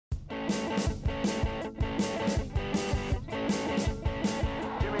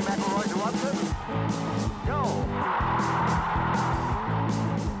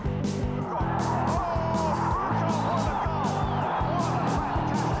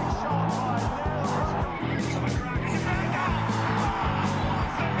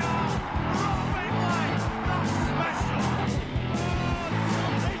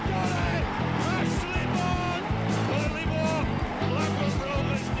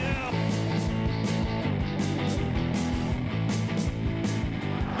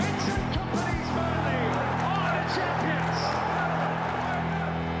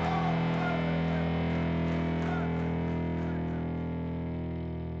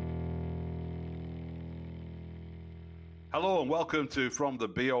Hello and welcome to From the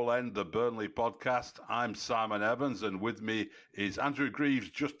BON, the Burnley podcast. I'm Simon Evans and with me is Andrew Greaves,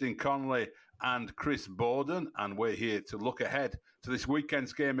 Justin Connolly and Chris Borden. And we're here to look ahead to this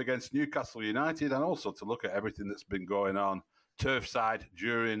weekend's game against Newcastle United and also to look at everything that's been going on turfside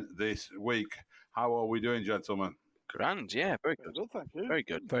during this week. How are we doing, gentlemen? Grand, yeah, very good. Very good, thank you. Very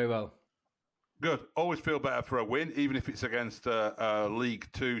good. Very well. Good. Always feel better for a win, even if it's against a League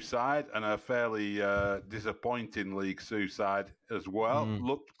Two side and a fairly disappointing League Two side as well.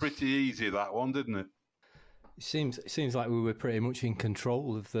 Looked pretty easy, that one, didn't it? It seems like we were pretty much in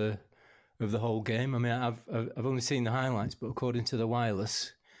control of the whole game. I mean, I've only seen the highlights, but according to the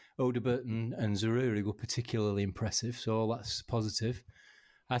wireless, Odebert and Zaroury were particularly impressive, so that's positive.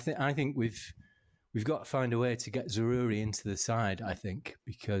 I think we've got to find a way to get Zaroury into the side. I think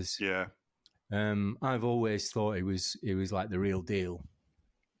because I've always thought he was like the real deal,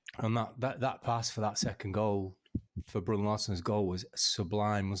 and that pass for that second goal for Brun Larsson's goal was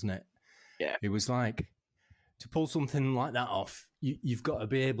sublime, wasn't it? Yeah, it was like to pull something like that off. You've got to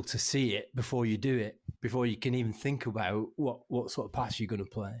be able to see it before you do it, before you can even think about what sort of pass you're going to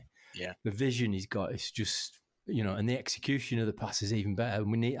play. Yeah, the vision he's got is just and the execution of the pass is even better.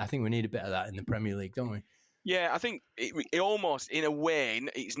 I think we need a bit of that in the Premier League, don't we? Yeah, I think it almost, in a way,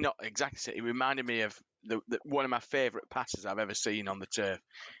 it's not exactly. It reminded me of one of my favourite passes I've ever seen on the turf.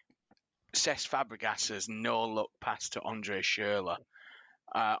 Cesc Fabregas's no-look pass to Andre Schürrle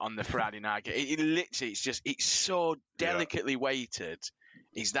on the Friday night game. It literally, it's so delicately weighted.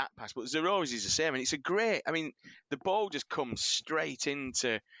 Is that pass? But Zaroury's is the same, and it's a great. I mean, the ball just comes straight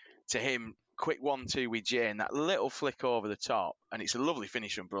into him. Quick 1-2 with Jane, that little flick over the top, and it's a lovely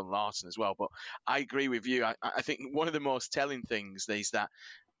finish from Brun Larson as well. But I agree with you. I think one of the most telling things is that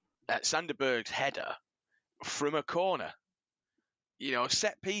Sander Berg's header from a corner.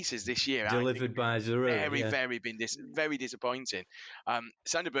 Set pieces this year delivered by Zaroury, very disappointing.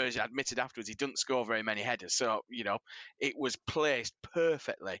 Sander Berg admitted afterwards he doesn't score very many headers, so it was placed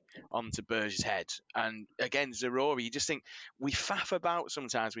perfectly onto Berg's head. And again, Zaroury, you just think we faff about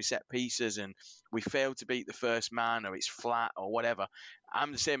sometimes with set pieces and we fail to beat the first man, or it's flat or whatever.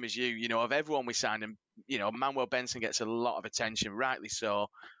 I'm the same as you. Of everyone we signed, and Manuel Benson gets a lot of attention, rightly so.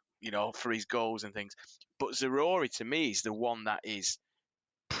 For his goals and things. But Zaroury, to me, is the one that is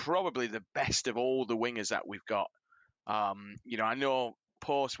probably the best of all the wingers that we've got. I know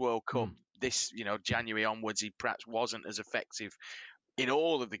post-World Cup, this, January onwards, he perhaps wasn't as effective in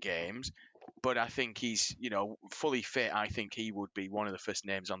all of the games. But I think he's, fully fit. I think he would be one of the first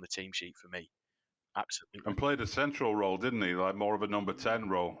names on the team sheet for me. Absolutely. And played a central role, didn't he? Like more of a number 10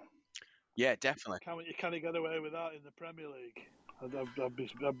 role. Yeah, definitely. Can he get away with that in the Premier League?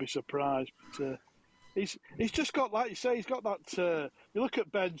 I'd be surprised. But he's just got, like you say, he's got that. You look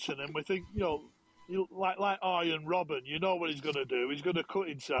at Benson and we think, like Ian Robben, you know what he's going to do. He's going to cut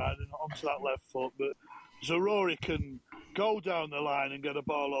inside and onto that left foot. But Zaroury can go down the line and get a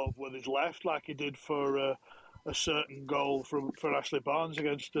ball over with his left, like he did for a certain goal for Ashley Barnes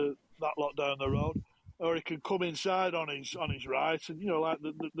against that lot down the road. Or he can come inside on his right, and like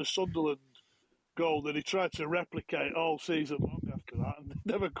the Sunderland goal that he tried to replicate all season long after that, and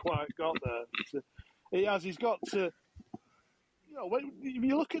never quite got there. He's got to. If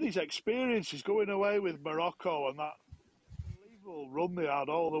you look at his experiences going away with Morocco and that unbelievable run they had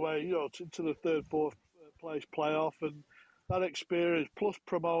all the way, to the third, fourth place playoff, and that experience plus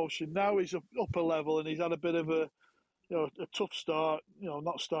promotion. Now he's up a level, and he's had a bit of a tough start.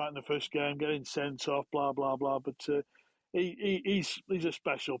 Not starting the first game, getting sent off, blah blah blah. But he's a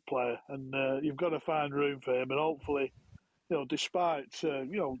special player, and you've got to find room for him. And hopefully, despite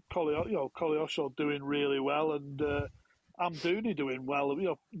Koleosho doing really well and Amdouni doing well,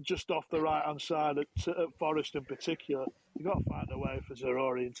 just off the right hand side at Forest in particular, you've got to find a way for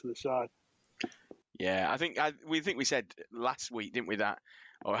Zaroury into the side. Yeah, I think we said last week, didn't we, that,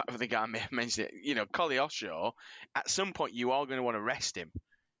 or I think I may have mentioned it, Koleosho, at some point you are going to want to rest him.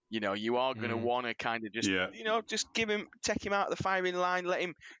 You are going to want to kind of just, just take him out of the firing line, let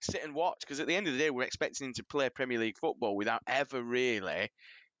him sit and watch. Because at the end of the day, we're expecting him to play Premier League football without ever really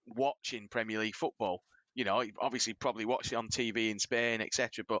watching Premier League football. He obviously probably watched it on TV in Spain,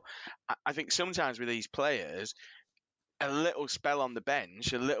 etc. But I think sometimes with these players, a little spell on the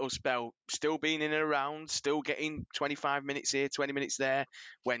bench, a little spell still being in and around, still getting 25 minutes here, 20 minutes there,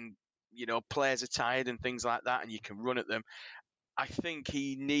 when, players are tired and things like that, and you can run at them. I think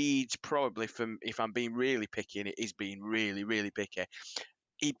he needs probably, if I'm being really picky, and it is being really, really picky,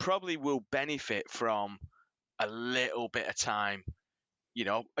 he probably will benefit from a little bit of time,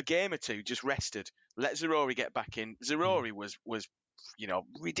 a game or two, just rested. Let Zaroury get back in. Zaroury was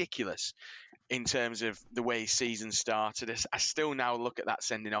ridiculous in terms of the way his season started. I still now look at that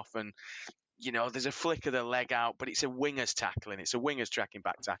sending off and, there's a flick of the leg out, but it's a winger's tackling. It's a winger's tracking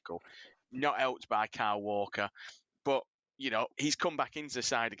back tackle, not helped by Kyle Walker. But, he's come back into the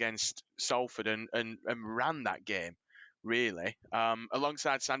side against Salford and ran that game, really,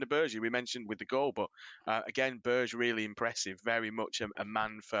 alongside Sander Berge, we mentioned with the goal. But, again, Berge really impressive, very much a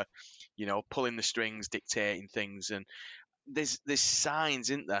man for, pulling the strings, dictating things. And there's signs,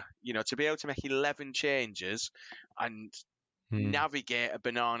 isn't there? To be able to make 11 changes and navigate a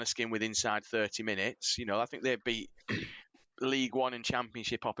banana skin with inside 30 minutes. I think they beat League One and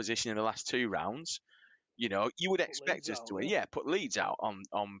Championship opposition in the last 2 rounds. You would expect us to win. Yeah, put Leeds out on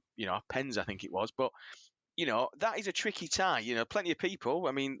Pens, I think it was. But, that is a tricky tie. Plenty of people.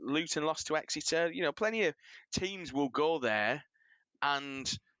 I mean, Luton lost to Exeter. Plenty of teams will go there and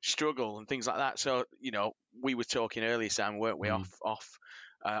struggle and things like that. So, we were talking earlier, Sam, weren't we,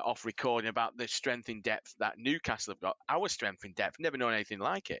 off recording about the strength in depth that Newcastle have got. Our strength in depth, never known anything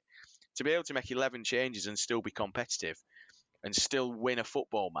like it. To be able to make 11 changes and still be competitive and still win a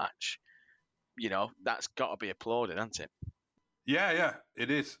football match, that's got to be applauded, hasn't it? Yeah, it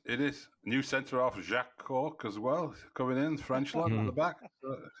is. New centre half Jacques Cork as well coming in, French lad on the back.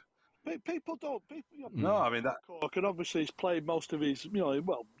 People don't. No, I mean that. Cork, and obviously he's played most of his,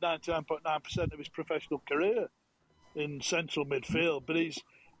 99.9% of his professional career in central midfield, but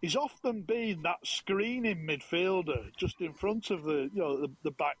he's often been that screening midfielder just in front of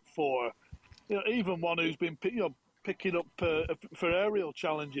the back four. Even one who's been picking up for aerial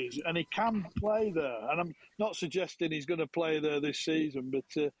challenges, and he can play there. And I'm not suggesting he's going to play there this season, but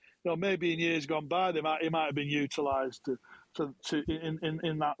maybe in years gone by he might have been utilised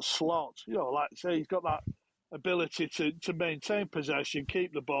in that slot. Like I say, he's got that ability to maintain possession,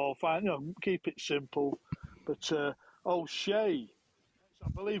 keep the ball, keep it simple. But O'Shea, I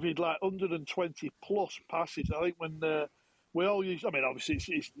believe he'd 120 plus passes. I think when we all used, obviously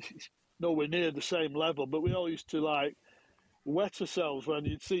it's nowhere near the same level, but we all used to wet ourselves when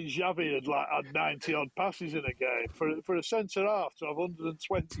you'd see Xavi had 90 odd passes in a game for a centre half to have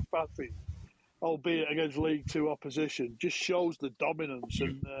 120 passes, albeit against League Two opposition, just shows the dominance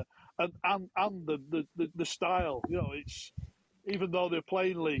and the style. It's, even though they're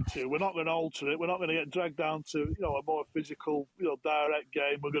playing League Two, we're not going to alter it. We're not going to get dragged down to a more physical, direct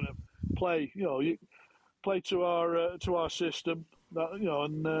game. We're going to play, play to our system.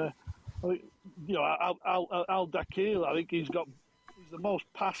 And Al Dakil, I think he's the most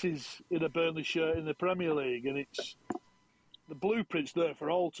passes in a Burnley shirt in the Premier League, and it's the blueprint's there for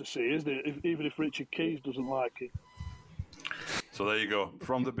all to see, isn't it? Even if Richard Keys doesn't like it. So there you go.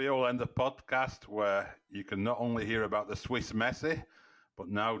 From the Be All End podcast, where you can not only hear about the Swiss Messi, but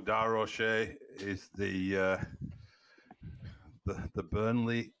now Dar O'Shea is the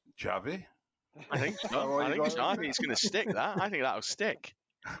Burnley Xavi. I think so. I think it's going to stick. That I think that'll stick.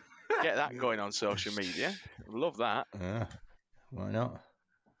 Get that going on social media. Love that. Yeah, why not?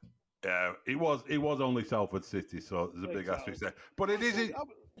 Yeah, it was only Salford City, so there's a big asterisk there. But it is.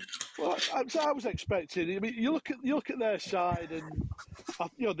 Well, I was expecting. I mean, you look at their side, and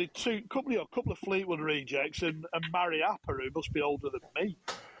the couple of Fleetwood rejects and Mari Apper, who must be older than me.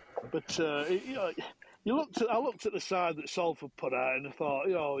 But I looked at the side that Salford put out, and I thought,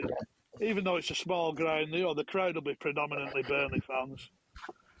 even though it's a small ground, the crowd will be predominantly Burnley fans.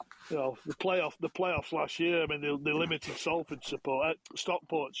 The playoffs last year. I mean, they limited Salford support,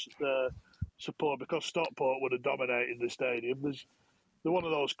 Stockport's support, because Stockport would have dominated the stadium. They're one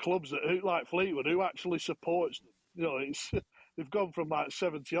of those clubs that, like Fleetwood, who actually supports them. They've gone from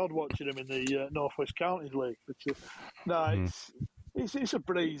 70 odd watching them in the North West Counties League. But it's a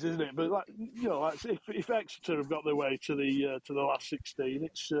breeze, isn't it? But if Exeter have got their way to the last 16,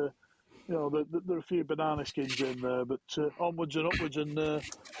 it's. There are a few banana skins in there, but onwards and upwards, and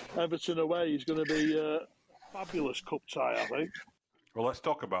Everton away is going to be a fabulous cup tie, I think. Well, let's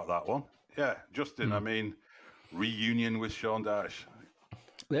talk about that one. Yeah, Justin, I mean, reunion with Sean Dyche.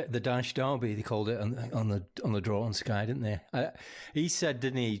 The Dyche Derby, they called it on the draw on Sky, didn't they? He said,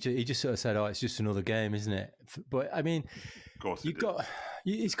 didn't he? He just sort of said, it's just another game, isn't it? But, I mean, of course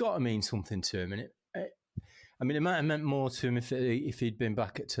it's got to mean something to him, and it might have meant more to him if he'd been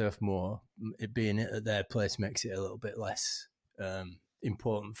back at Turf Moor. It being at their place makes it a little bit less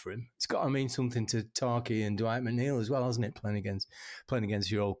important for him. It's got to mean something to Tarky and Dwight McNeil as well, hasn't it? Playing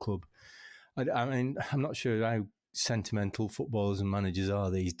against your old club. I mean, I'm not sure how sentimental footballers and managers are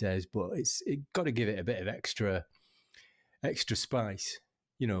these days, but it's got to give it a bit of extra spice,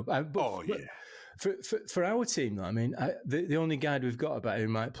 yeah. For our team, though, I mean, the only guide we've got about who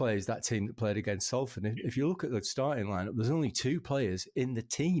might play is that team that played against Salford. If you look at the starting lineup, there's only 2 players in the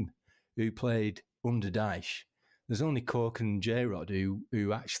team who played under Dyche. There's only Cork and J-Rod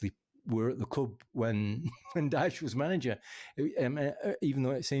who actually were at the club when Dyche was manager, even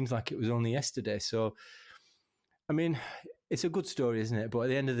though it seems like it was only yesterday. So, I mean, it's a good story, isn't it? But at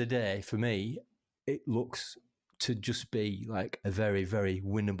the end of the day, for me, it looks to just be like a very, very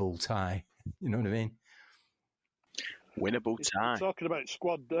winnable tie. You know what I mean? Winnable tie. You're talking about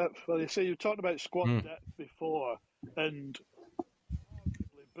squad depth. Well, you see, you talked about squad depth before, and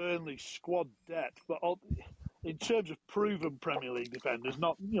Burnley's squad depth, but in terms of proven Premier League defenders,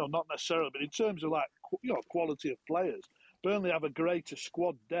 not necessarily, but in terms of quality of players, Burnley have a greater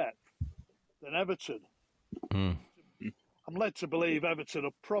squad depth than Everton. I'm led to believe Everton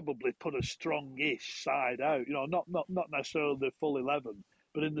have probably put a strong-ish side out. Not necessarily the full 11,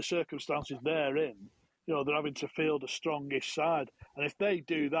 but in the circumstances they're in, they're having to field a strong-ish side. And if they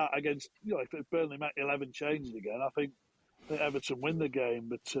do that against, if Burnley make 11 changes again, I think Everton win the game.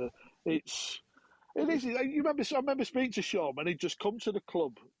 But it is. I remember speaking to Sean when he'd just come to the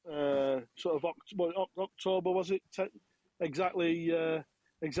club, sort of October, was it? Exactly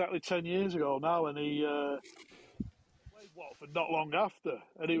 10 years ago now, and he played Watford not long after.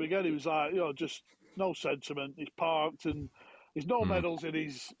 And he was like, just no sentiment. He's parked and there's no medals in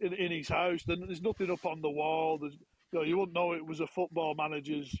his house. There's nothing up on the wall. You wouldn't know it was a football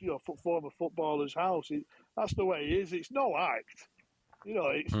manager's, former footballer's house. That's the way he is. It's no act.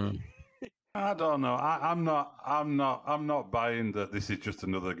 It's. I don't know. I'm not buying that this is just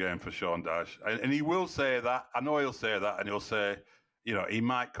another game for Sean Dyche. And he will say that. I know he'll say that, and he'll say, he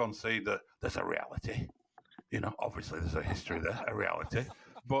might concede that there's a reality. Obviously there's a history there, a reality.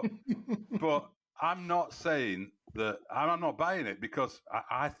 But I'm not saying that. I'm not buying it because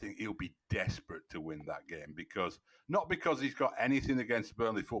I think he'll be desperate to win that game not because he's got anything against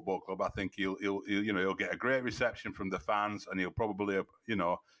Burnley Football Club. I think he'll get a great reception from the fans, and he'll probably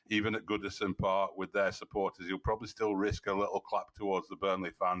even at Goodison Park with their supporters, he'll probably still risk a little clap towards the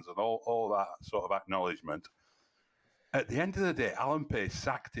Burnley fans and all that sort of acknowledgement. At the end of the day, Alan Pace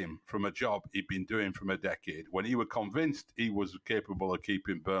sacked him from a job he'd been doing for a decade when he was convinced he was capable of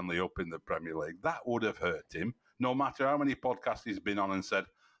keeping Burnley up in the Premier League. That would have hurt him, no matter how many podcasts he's been on and said,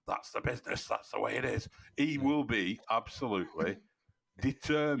 that's the business, that's the way it is. He will be absolutely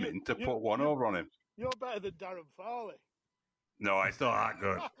determined to put one over on him. You're better than Darren Farley. No, it's not that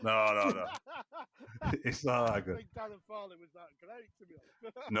good. No. It's not that good. I think Darren Farley was that great, to be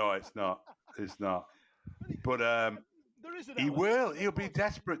honest. No, it's not. It's not. But there is he will. He'll be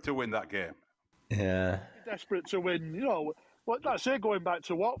desperate to win that game. Yeah. Desperate to win. That's it, going back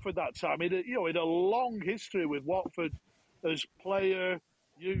to Watford that time. He had a long history with Watford as player,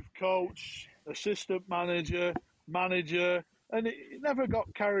 youth coach, assistant manager, and he never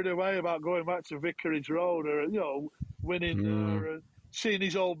got carried away about going back to Vicarage Road or, winning there and seeing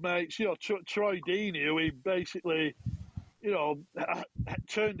his old mates, Troy Deeney, who he basically,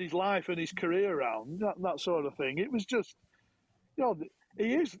 turned his life and his career around, that sort of thing. It was just,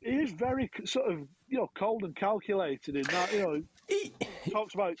 he is very sort of, cold and calculated in that, he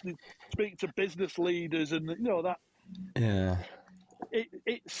talks about speaking to business leaders and, that. Yeah.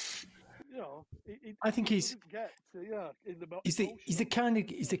 It's I think he's the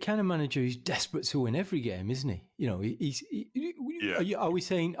kind of manager who's desperate to win every game, isn't he? Are we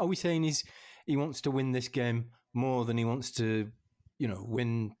saying he wants to win this game more than he wants to,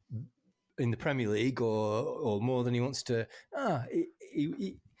 win in the Premier League or more than he wants to? I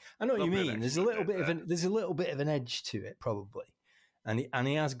know what you mean. There's a little bit of an edge to it, probably, and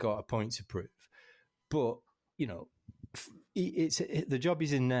he has got a point to prove, but it's the job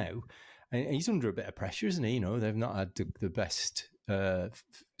he's in now. And he's under a bit of pressure, isn't he? They've not had the best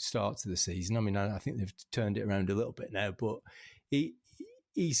start to the season. I mean, I think they've turned it around a little bit now, but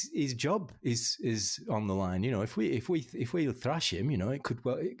his job is on the line. If we thrash him, it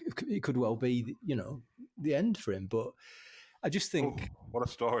could well be the end for him. But I just think what a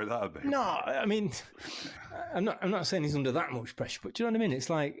story that'd be. No, I mean, I'm not saying he's under that much pressure, but do you know what I mean? It's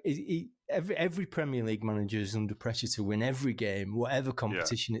like every Premier League manager is under pressure to win every game, whatever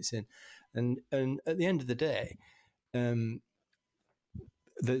competition it's in. And at the end of the day,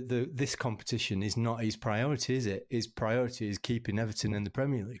 this competition is not his priority, is it? His priority is keeping Everton in the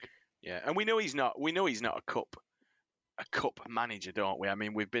Premier League. Yeah, and we know he's not a cup manager, don't we? I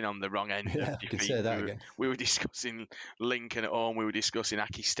mean, we've been on the wrong end. Yeah, I can say that again. We were discussing Lincoln at home. We were discussing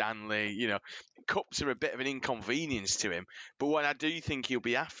Aki Stanley. Cups are a bit of an inconvenience to him. But what I do think he'll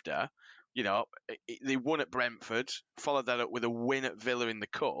be after, they won at Brentford, followed that up with a win at Villa in the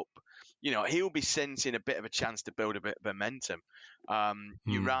Cup. he'll be sensing a bit of a chance to build a bit of momentum.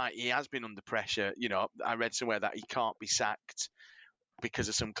 You're right, he has been under pressure. I read somewhere that he can't be sacked because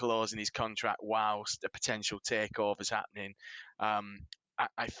of some clause in his contract whilst a potential takeover is happening.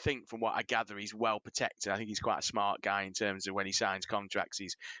 I think from what I gather, he's well protected. I think he's quite a smart guy in terms of when he signs contracts,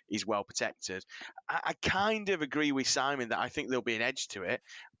 he's well protected. I kind of agree with Simon that I think there'll be an edge to it.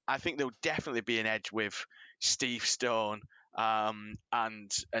 I think there'll definitely be an edge with Steve Stone and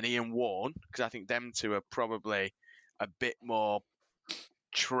Ian Warne, because I think them two are probably a bit more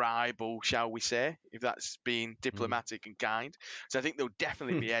tribal, shall we say, if that's being diplomatic and kind. So I think there'll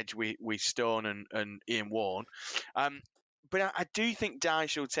definitely be edge with Stone and Ian Warne. But I do think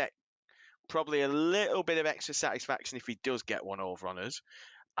Dyche will take probably a little bit of extra satisfaction if he does get one over on us.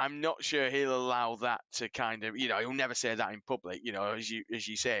 I'm not sure he'll allow that to kind of, he'll never say that in public, as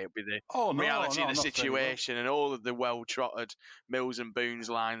you say, it'll be the reality of the situation and all of the well-trotted Mills and Boons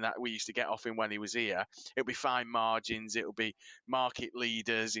line that we used to get off him when he was here. It'll be fine margins. It'll be market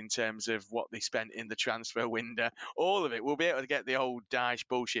leaders in terms of what they spent in the transfer window. All of it. We'll be able to get the old Dyche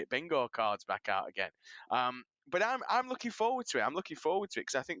bullshit bingo cards back out again. But I'm looking forward to it. I'm looking forward to it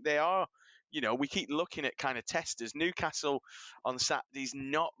because I think they are, we keep looking at kind of testers. Newcastle on Saturday is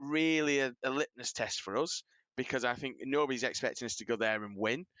not really a litmus test for us because I think nobody's expecting us to go there and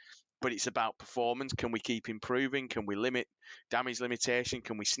win, but it's about performance. Can we keep improving? Can we limit damage limitation?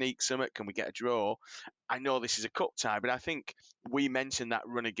 Can we sneak something? Can we get a draw? I know this is a cup tie, but I think we mentioned that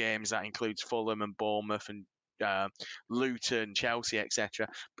run of games that includes Fulham and Bournemouth and Luton, Chelsea, etc.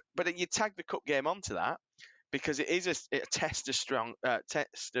 But you tag the cup game onto that because it is a test of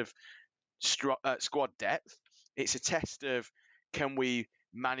squad depth. It's a test of can we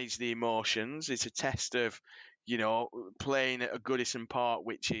manage the emotions. It's a test of playing at a Goodison Park,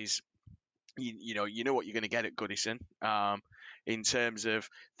 which is you know what you're going to get at Goodison in terms of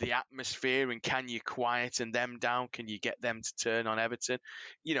the atmosphere, and can you quieten them down? Can you get them to turn on Everton?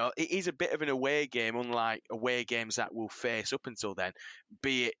 It is a bit of an away game, unlike away games that we'll face up until then,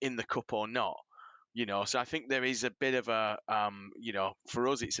 be it in the cup or not. So I think there is a bit of a, for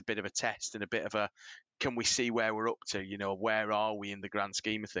us, it's a bit of a test and a bit of a, can we see where we're up to? Where are we in the grand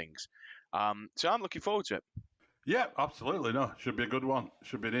scheme of things? So I'm looking forward to it. Yeah, absolutely. No, should be a good one.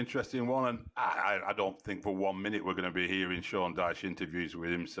 Should be an interesting one. And I don't think for 1 minute we're going to be hearing Sean Dyche interviews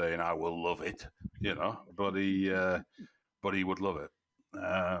with him saying, I will love it, but he would love it.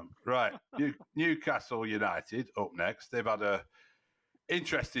 Right. Newcastle United up next. They've had a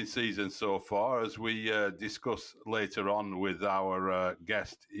interesting season so far, as we discuss later on with our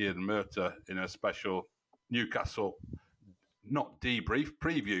guest Ian Murtagh in a special Newcastle, not debrief,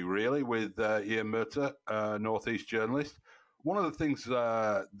 preview really, with Ian Murtagh, North East journalist. One of the things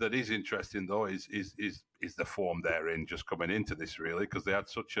that is interesting though is the form they're in just coming into this, really, because they had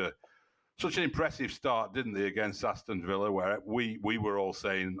such an impressive start, didn't they, against Aston Villa, where we were all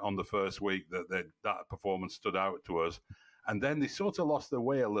saying on the first week that performance stood out to us. And then they sort of lost their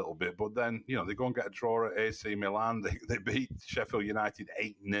way a little bit, but then, they go and get a draw at AC Milan. They beat Sheffield United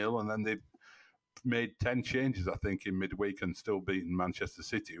 8-0, and then they made 10 changes, I think, in midweek, and still beaten Manchester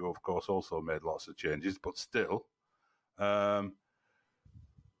City, who, of course, also made lots of changes. But still,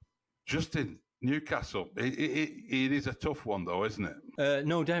 just in Newcastle, it is a tough one, though, isn't it?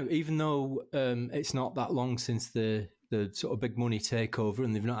 No doubt, even though it's not that long since the sort of big money takeover,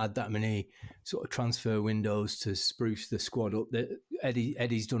 and they've not had that many sort of transfer windows to spruce the squad up.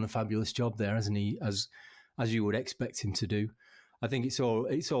 Eddie's done a fabulous job there, hasn't he? As you would expect him to do. I think it's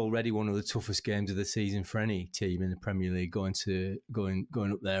already one of the toughest games of the season for any team in the Premier League, going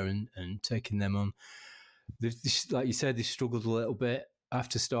up there and taking them on. Like you said, they struggled a little bit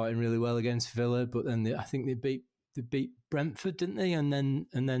after starting really well against Villa, but then I think they beat Brentford, didn't they? And then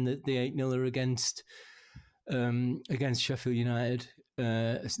the 8-0 against Sheffield United.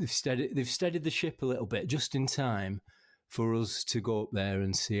 They've steadied the ship a little bit just in time for us to go up there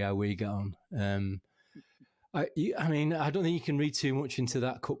and see how we get on. I don't think you can read too much into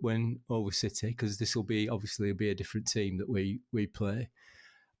that cup win over City, because this will be a different team that we play.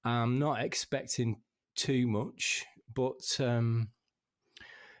 I'm not expecting too much, but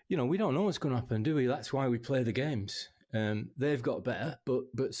we don't know what's going to happen, do we? That's why we play the games. They've got better,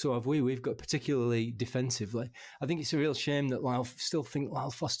 but so have we. We've got, particularly defensively. I think it's a real shame that still think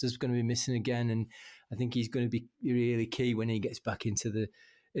Lyle Foster's going to be missing again, and I think he's going to be really key when he gets back into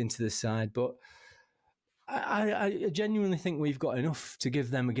the side. But I genuinely think we've got enough to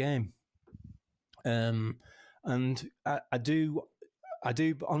give them a game, and I do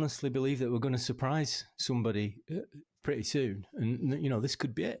honestly believe that we're going to surprise somebody pretty soon, and this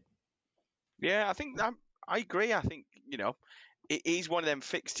could be it. Yeah, I think I agree. I think it is one of them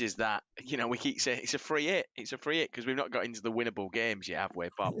fixtures that, we keep saying it's a free hit. It's a free hit because we've not got into the winnable games yet, have we?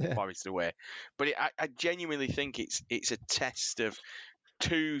 Forest away. But I genuinely think it's a test of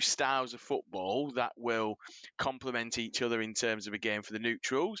two styles of football that will complement each other in terms of a game for the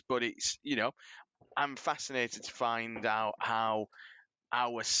neutrals. But it's, I'm fascinated to find out how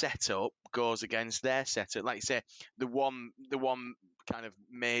our setup goes against their setup. Like you say, the one kind of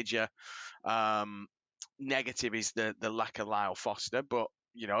major negative is the lack of Lyle Foster. But,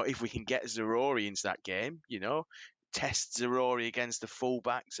 if we can get Zaroury into that game, test Zaroury against the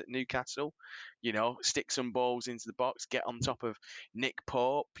fullbacks at Newcastle, stick some balls into the box, get on top of Nick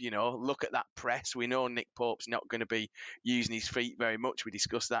Pope, look at that press. We know Nick Pope's not going to be using his feet very much. We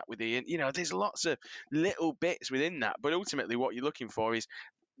discussed that with Ian. There's lots of little bits within that, but ultimately what you're looking for is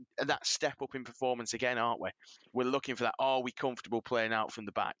that step up in performance again, aren't we? We're looking for that. Are we comfortable playing out from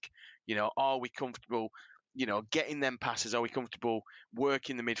the back? Are we comfortable, getting them passes? Are we comfortable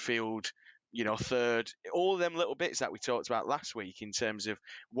working the midfield, third? All of them little bits that we talked about last week in terms of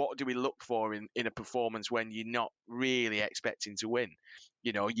what do we look for in a performance when you're not really expecting to win?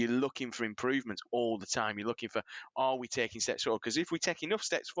 You're looking for improvements all the time. You're looking for, are we taking steps forward? Because if we take enough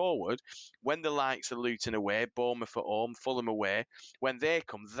steps forward, when the likes of Luton away, Bournemouth at home, Fulham away, when they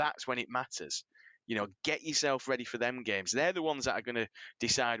come, that's when it matters. Get yourself ready for them games. They're the ones that are going to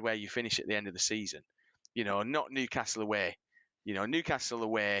decide where you finish at the end of the season. Not Newcastle away. Newcastle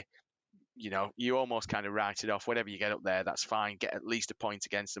away, you almost kind of write it off. Whatever you get up there, that's fine. Get at least a point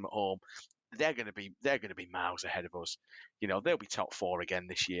against them at home. They're going to be miles ahead of us. They'll be top 4 again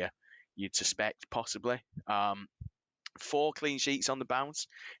this year. You'd suspect, possibly. 4 clean sheets on the bounce,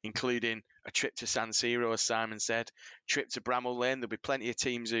 including a trip to San Siro, as Simon said, trip to Bramall Lane. There'll be plenty of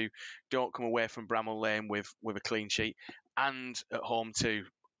teams who don't come away from Bramall Lane with a clean sheet, and at home to,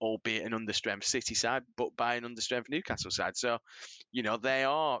 albeit an understrength City side, but by an understrength Newcastle side. So, they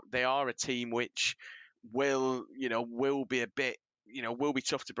are a team which will be a bit, will be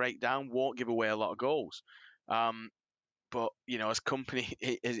tough to break down, won't give away a lot of goals. But, as Company,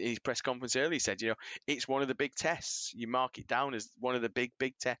 his press conference earlier said, it's one of the big tests. You mark it down as one of the big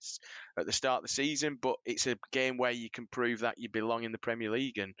tests at the start of the season, but it's a game where you can prove that you belong in the Premier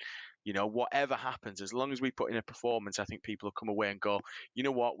League. And, whatever happens, as long as we put in a performance, I think people will come away and go, you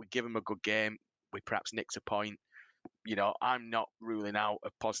know what, we give them a good game, we perhaps nicked a point. I'm not ruling out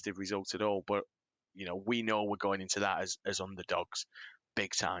a positive result at all, but, we know we're going into that as underdogs,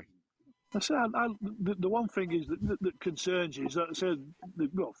 big time. The one thing is that concerns you is that I said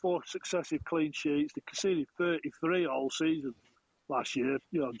they've got 4 successive clean sheets. They conceded 33 all season last year.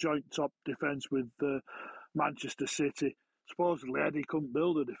 Joint top defence with Manchester City. Supposedly Eddie couldn't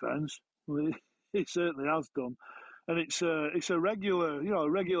build a defence. Well, he certainly has done, and it's a regular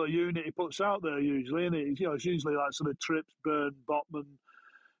unit he puts out there usually, and it's usually like sort of Trips, Byrne, Botman,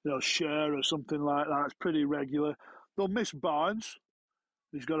 Share or something like that. It's pretty regular. They'll miss Barnes.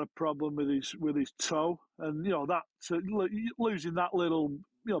 He's got a problem with his toe, and that losing that little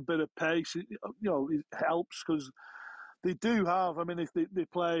bit of pace, it helps because they do have. I mean, if they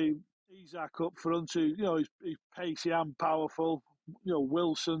play Isak up front, who he's pacey and powerful.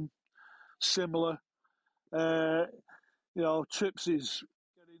 Wilson, similar. Trips is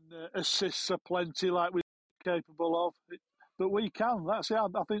getting assists aplenty like we're capable of, but we can. That's it.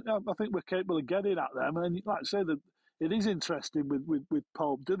 I think we're capable of getting at them, and like I say that. It is interesting with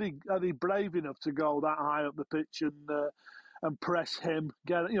Pope. Are they brave enough to go that high up the pitch and press him,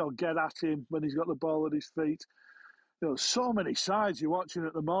 get at him when he's got the ball at his feet? So many sides you're watching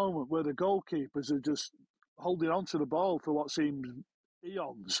at the moment where the goalkeepers are just holding on to the ball for what seems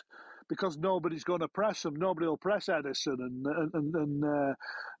eons because nobody's going to press them. Nobody will press Edison and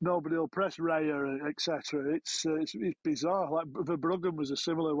nobody will press Raya, etc. It's bizarre. Like Verbruggen was a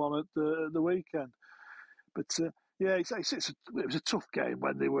similar one at the weekend, but. Yeah, it was a tough game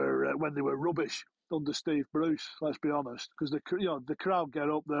when they were rubbish under Steve Bruce. Let's be honest, because the crowd get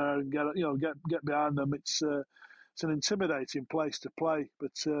up there and get behind them. It's an intimidating place to play.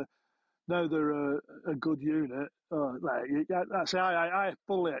 But now they're a good unit. I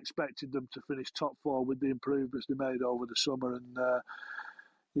fully expected them to finish top 4 with the improvements they made over the summer. And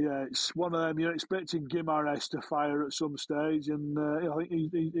it's one of them. You're expecting Guimaraes to fire at some stage, and I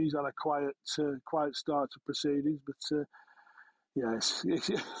think he's had a quiet start to proceedings. But yes,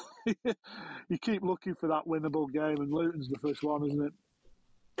 you keep looking for that winnable game, and Luton's the first one, isn't it?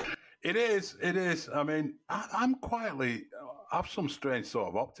 It is. I mean, I'm quietly have some strange sort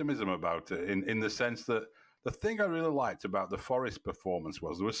of optimism about it, in the sense that the thing I really liked about the Forest performance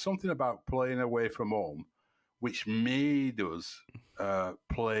was there was something about playing away from home which made us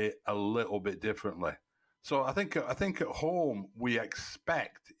play a little bit differently. So I think at home we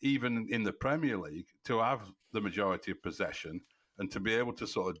expect, even in the Premier League, to have the majority of possession and to be able to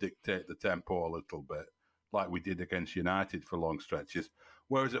sort of dictate the tempo a little bit, like we did against United for long stretches.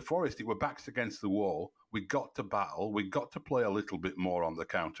 Whereas at Forest, we're backs against the wall. We got to battle. We got to play a little bit more on the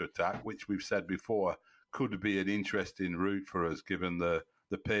counter-attack, which we've said before could be an interesting route for us, given the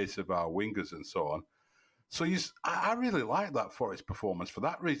pace of our wingers and so on. So I really like that Forest performance for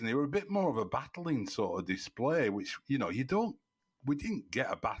that reason. They were a bit more of a battling sort of display, which, we didn't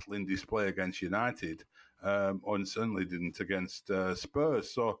get a battling display against United, and certainly didn't against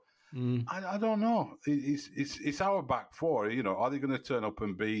Spurs. So I don't know. It's our back four. Are they going to turn up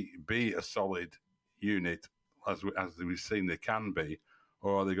and be a solid unit as we've seen they can be,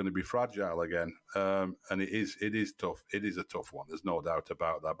 or are they going to be fragile again? And it is tough. It is a tough one. There's no doubt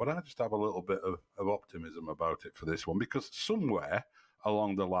about that. But I just have a little bit of optimism about it for this one, because somewhere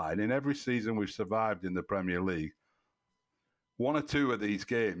along the line, in every season we've survived in the Premier League, one or two of these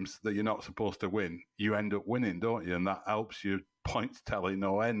games that you're not supposed to win, you end up winning, don't you? And that helps you points telling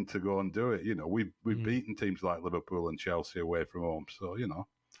no end to go and do it. We've beaten teams like Liverpool and Chelsea away from home. So,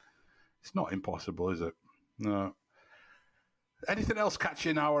 it's not impossible, is it? No. Anything else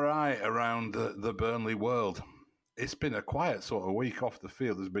catching our eye around the Burnley world? It's been a quiet sort of week off the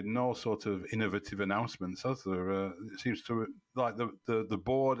field. There's been no sort of innovative announcements, has there? It seems to, like the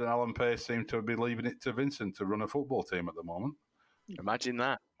board and Alan Pace seem to be leaving it to Vincent to run a football team at the moment. Imagine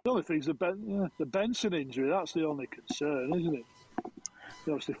that. The only thing's the Benson injury. That's the only concern, isn't it?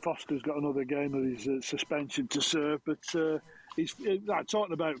 Obviously, Foster's got another game of his suspension to serve, but he's like,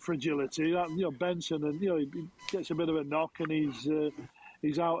 talking about fragility. Benson, and he gets a bit of a knock, and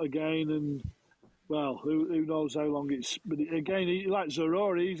he's out again. And well, who knows how long it's. But again, like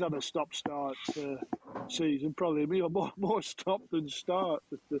Zarori, he's had a stop-start season, probably more stop than start.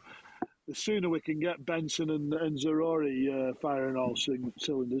 But the sooner we can get Benson and Zarori firing all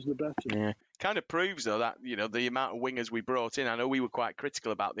cylinders, the better. Yeah. Kind of proves, though, that, the amount of wingers we brought in. I know we were quite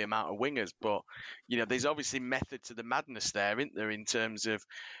critical about the amount of wingers, but, there's obviously method to the madness there, isn't there, in terms of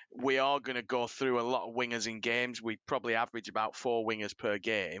we are going to go through a lot of wingers in games. We probably average about 4 wingers per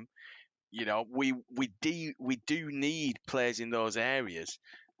game. We do need players in those areas.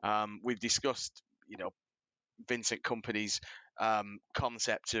 We've discussed, Vincent Kompany's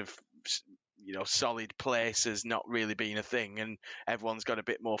concept of solid places not really being a thing, and everyone's got a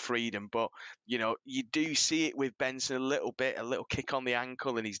bit more freedom. But you do see it with Benson a little kick on the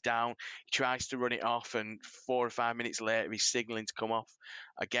ankle and he's down. He tries to run it off, and 4 or 5 minutes later he's signalling to come off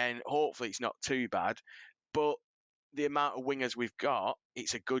again. Hopefully it's not too bad, but the amount of wingers we've got,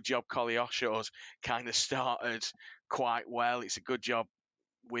 it's a good job Koleosho's kind of started quite well. It's a good job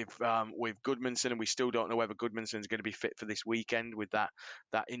with Goodmanson, and we still don't know whether Goodmanson's going to be fit for this weekend with that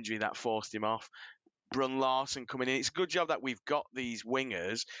injury that forced him off. Brun Larson coming in. It's a good job that we've got these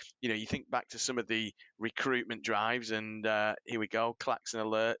wingers. You think back to some of the recruitment drives, and here we go, Claxon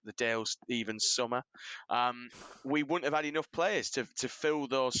alert, the Dale Stevens summer. We wouldn't have had enough players to fill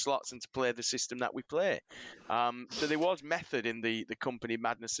those slots and to play the system that we play. So there was method in the Kompany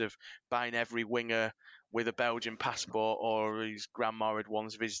madness of buying every winger with a Belgian passport, or his grandma had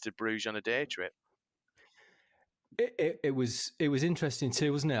once visited Bruges on a day trip. It was interesting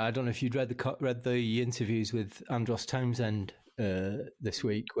too, wasn't it? I don't know if you'd read the interviews with Andros Townsend this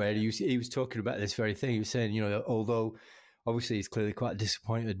week, where he was talking about this very thing. He was saying, although obviously he's clearly quite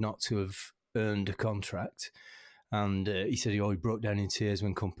disappointed not to have earned a contract, and he said he broke down in tears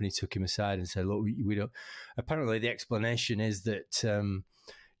when Kompany took him aside and said, "Look, we don't." Apparently, the explanation is that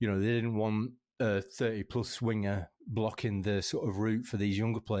they didn't want a 30-plus winger blocking the sort of route for these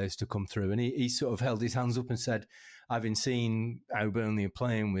younger players to come through. And he sort of held his hands up and said, having seen how Burnley are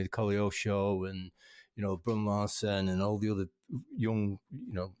playing with Koleosho and, Brun Larson and all the other young,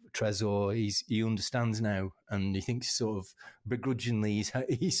 Trezor, he understands now. And he thinks sort of begrudgingly,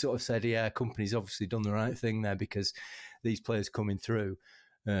 he sort of said, yeah, Kompany's obviously done the right thing there, because these players coming through,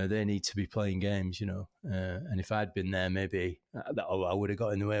 they need to be playing games, and if I'd been there, maybe I would have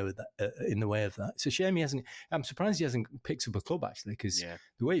got in the way with that. In the way of that, it's a shame he hasn't. I'm surprised he hasn't picked up a club, actually, because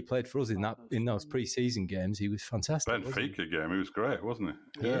the way he played for us in those pre-season games, he was fantastic. Benfica game, he was great, wasn't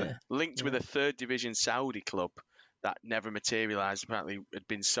he? Yeah. Linked with a 3rd division Saudi club that never materialised. Apparently, had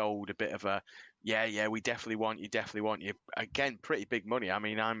been sold, a bit of a Yeah, we definitely want you. Again, pretty big money. I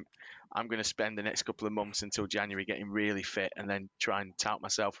mean, I'm going to spend the next couple of months until January getting really fit, and then try and tout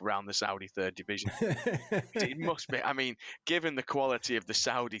myself around the Saudi third division. It must be. I mean, given the quality of the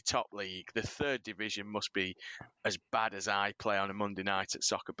Saudi top league, the third division must be as bad as I play on a Monday night at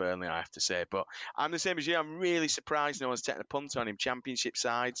Soccer Burnley, I have to say. But I'm the same as you. I'm really surprised no one's taking a punt on him. Championship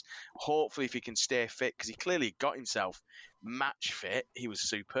sides. Hopefully, if he can stay fit, because he clearly got himself match fit. He was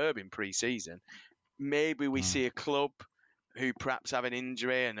superb in pre-season. Maybe we see a club who perhaps have an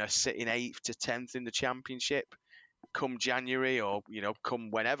injury and are sitting 8th to 10th in the Championship come January, or come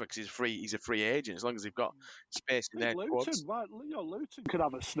whenever, because he's a free agent as long as they've got space in their squads. Luton could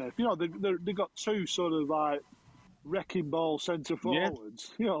have a sniff. They've got two sort of like wrecking ball centre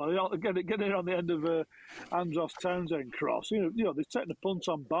forwards. Getting on the end of Andros Townsend cross. They're taking a punt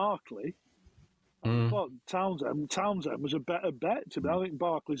on Barkley. I thought Townsend was a better bet to me. I think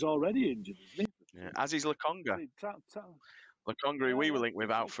Barkley's already injured, isn't he? Yeah, as is Lokonga. Lokonga, we were linked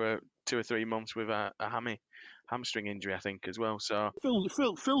with out for 2 or 3 months with a hamstring injury, I think, as well. So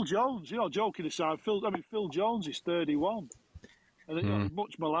Phil Jones, joking aside, Phil Jones is 31, and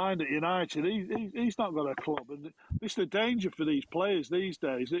much maligned at United. He's not got a club, and it's the danger for these players these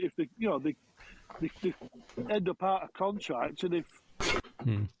days that if they end up out of contract, and if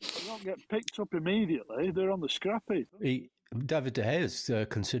they don't get picked up immediately, they're on the scrappy. David De Gea's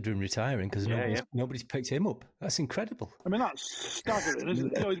considering retiring because nobody's picked him up. That's incredible. I mean, that's staggering,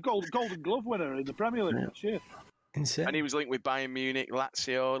 isn't it? He's Golden Glove winner in the Premier League last year. Insane. And he was linked with Bayern Munich,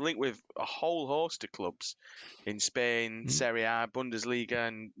 Lazio, linked with a whole host of clubs in Spain, Serie A, Bundesliga,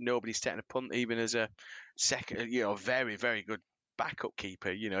 and nobody's taken a punt even as a second, very, very good backup keeper.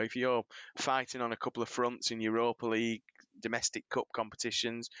 If you're fighting on a couple of fronts in Europa League, domestic cup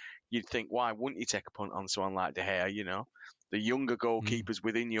competitions, you'd think, why wouldn't you take a punt on someone like De Gea? The younger goalkeepers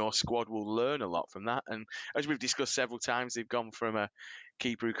within your squad will learn a lot from that. And as we've discussed several times, they've gone from a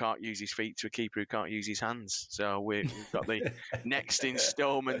keeper who can't use his feet to a keeper who can't use his hands. So we've got the next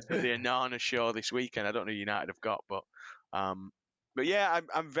instalment of the Anana show this weekend. I don't know who United have got, but yeah,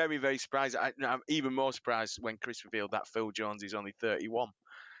 I'm very, very surprised. I'm even more surprised when Chris revealed that Phil Jones is only 31.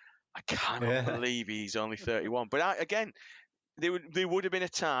 I cannot believe he's only 31. But there would have been a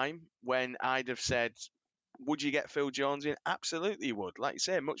time when I'd have said, would you get Phil Jones in? Absolutely you would. Like you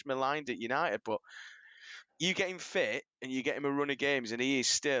say, much maligned at United, but you get him fit and you get him a run of games, and he is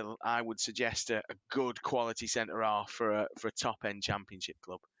still, I would suggest, a good quality centre-half for a top-end Championship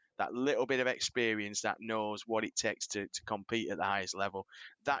club. That little bit of experience, that knows what it takes to compete at the highest level,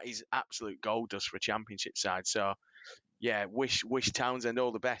 that is absolute gold dust for a Championship side. So, yeah, wish Townsend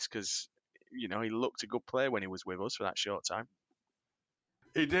all the best, because, he looked a good player when he was with us for that short time.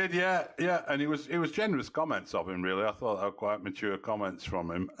 He did, yeah, and it was generous comments of him, really. I thought they were quite mature comments from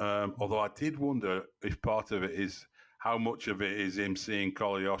him. Although I did wonder if part of it is how much of it is him seeing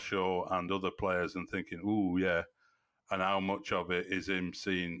Koleosho and other players and thinking, ooh, yeah, and how much of it is him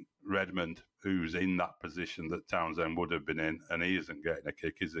seeing Redmond, who's in that position that Townsend would have been in, and he isn't getting a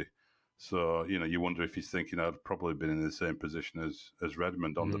kick, is he? So, you wonder if he's thinking I'd probably been in the same position as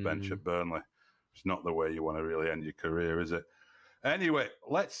Redmond on the bench at Burnley. It's not the way you want to really end your career, is it? Anyway,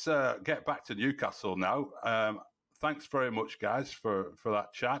 let's get back to Newcastle now. Thanks very much, guys, for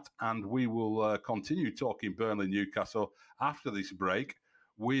that chat. And we will continue talking Burnley-Newcastle after this break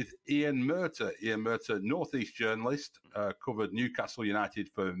with Ian Murtagh. Ian Murtagh, North East journalist, covered Newcastle United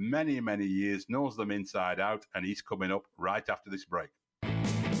for many, many years, knows them inside out, and he's coming up right after this break.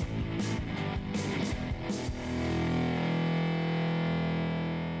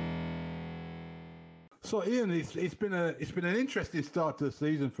 So, Ian, it's been an interesting start to the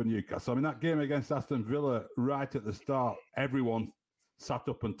season for Newcastle. I mean, that game against Aston Villa, right at the start, everyone sat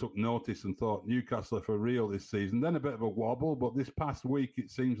up and took notice and thought Newcastle are for real this season. Then a bit of a wobble, but this past week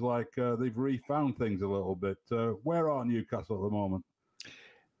it seems like they've refound things a little bit. Where are Newcastle at the moment?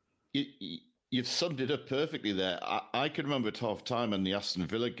 You've summed it up perfectly there. I can remember at half-time in the Aston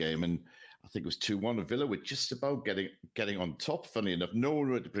Villa game, and I think it was 2-1. Villa were just about getting on top, funny enough. No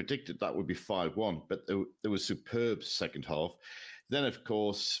one would have predicted that would be 5-1, but there was superb second half. Then, of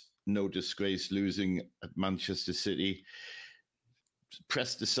course, no disgrace, losing at Manchester City,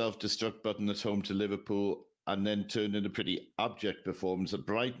 pressed the self-destruct button at home to Liverpool, and then turned in a pretty abject performance at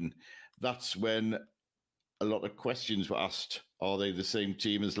Brighton. That's when a lot of questions were asked. Are they the same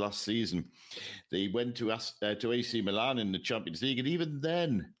team as last season? They went to AC Milan in the Champions League, and even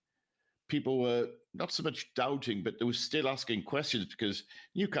then, people were not so much doubting, but they were still asking questions because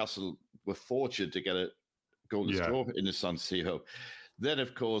Newcastle were fortunate to get a golden draw in the San Siro. Then,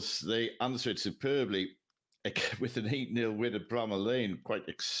 of course, they answered superbly with an 8-0 win at Bramall Lane, quite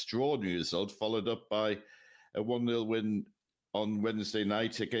extraordinary result, followed up by a 1-0 win on Wednesday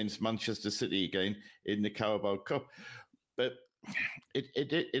night against Manchester City again in the Carabao Cup. But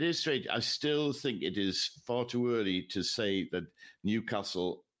it is strange. I still think it is far too early to say that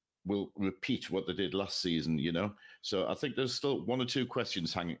Newcastle will repeat what they did last season, So I think there's still one or two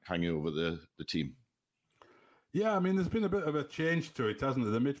questions hanging over the team. Yeah, I mean, there's been a bit of a change to it, hasn't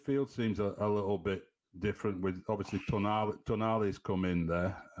there? The midfield seems a little bit different with, obviously, Tonali's come in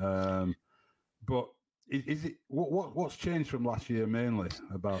there. But is it what's changed from last year mainly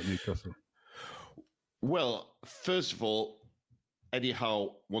about Newcastle? Well, first of all, Eddie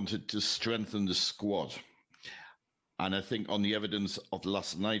Howe wanted to strengthen the squad. And I think on the evidence of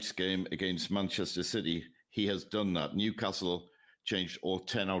last night's game against Manchester City, he has done that. Newcastle changed all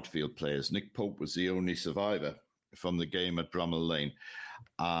 10 outfield players. Nick Pope was the only survivor from the game at Bramall Lane.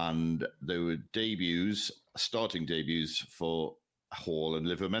 And there were starting debuts for Hall and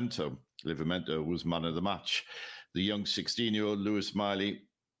Livramento. Livramento was man of the match. The young 16-year-old Lewis Miley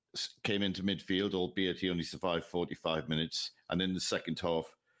came into midfield, albeit he only survived 45 minutes. And in the second half,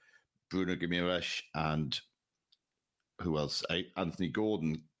 Bruno Guimaraes and who else? Anthony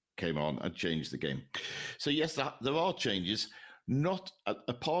Gordon came on and changed the game. So yes, there are changes. Not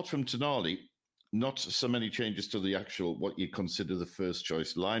apart from Tonali, not so many changes to the actual what you consider the first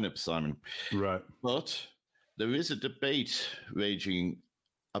choice lineup, Simon. Right. But there is a debate raging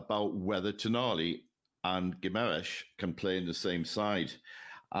about whether Tonali and Guimaraes can play in the same side,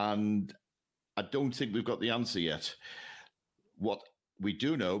 and I don't think we've got the answer yet. What we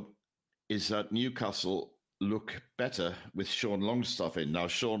do know is that Newcastle look better with Sean Longstaff in. Now,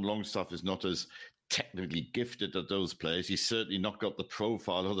 Sean Longstaff is not as technically gifted at those players. He's certainly not got the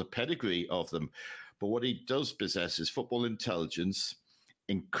profile or the pedigree of them. But what he does possess is football intelligence,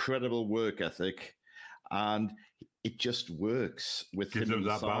 incredible work ethic, and it just works with him on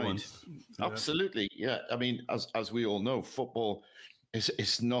the side. Balance. Absolutely, yeah. I mean, as we all know, football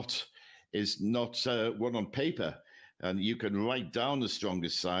is not one on paper, and you can write down the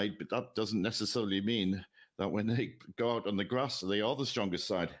strongest side, but that doesn't necessarily mean that when they go out on the grass, they are the strongest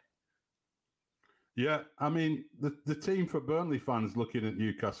side. Yeah, I mean, the team for Burnley fans looking at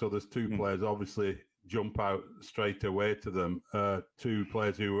Newcastle, there's two players obviously jump out straight away to them. Two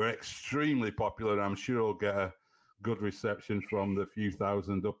players who were extremely popular. I'm sure will get a good reception from the few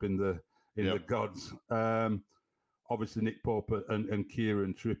thousand up in the gods. Obviously, Nick Pope and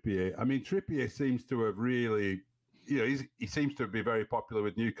Kieran Trippier. I mean, Trippier seems to have really... he seems to be very popular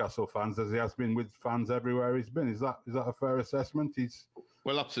with Newcastle fans, as he has been with fans everywhere he's been. Is that a fair assessment?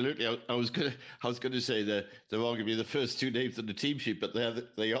 Well, absolutely. I was going to say that they're arguably the first two names on the team sheet, but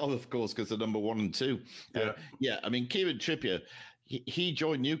they are of course, because they're number 1 and 2. Yeah. I mean, Kieran Trippier, he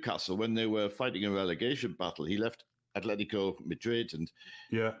joined Newcastle when they were fighting a relegation battle. He left Atletico Madrid, and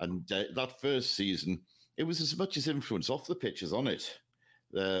that first season, it was as much his influence off the pitch as on it.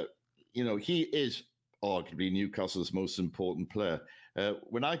 He is arguably Newcastle's most important player.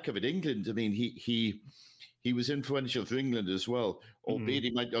 When I covered England, I mean, he was influential for England as well, albeit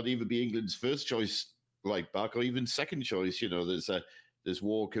he might not even be England's first choice right back or even second choice. There's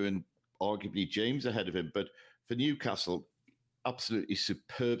Walker and arguably James ahead of him. But for Newcastle, absolutely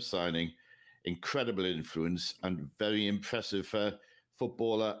superb signing, incredible influence, and very impressive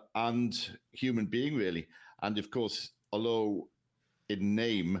footballer and human being, really. And of course, although in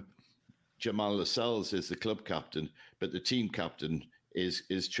name, Jamal Lascelles is the club captain, but the team captain is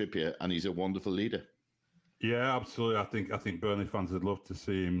Trippier, and he's a wonderful leader. Yeah, absolutely. I think Burnley fans would love to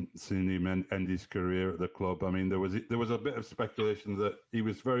see him end his career at the club. I mean, there was a bit of speculation that he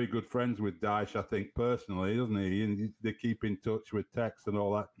was very good friends with Dyche, I think, personally, isn't he? And they keep in touch with texts and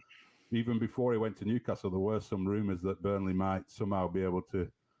all that. Even before he went to Newcastle, there were some rumours that Burnley might somehow be able to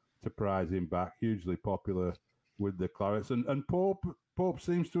prize him back. Hugely popular with the Clarets. And Pope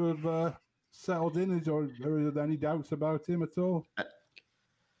seems to have settled in. Are there any doubts about him at all?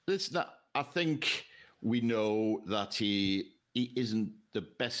 Listen, I think we know that he isn't the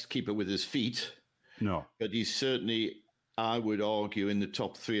best keeper with his feet. No. But he's certainly, I would argue, in the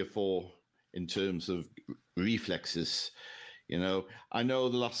top 3 or 4 in terms of reflexes. I know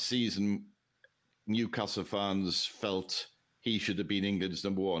the last season Newcastle fans felt he should have been England's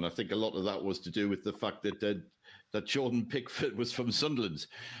number 1. I think a lot of that was to do with the fact that Jordan Pickford was from Sunderland.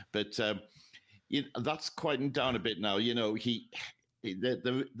 But that's quieting down a bit now. There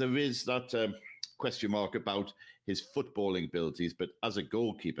is that question mark about his footballing abilities, but as a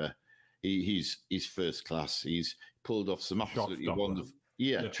goalkeeper, he's first class. He's pulled off some absolutely wonderful,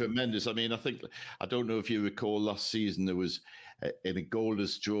 tremendous. I mean, I don't know if you recall last season there was in a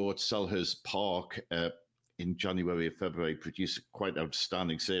goalless draw at Selhurst Park in January or February, produced a quite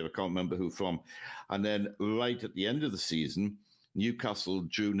outstanding save. I can't remember who from. And then right at the end of the season, Newcastle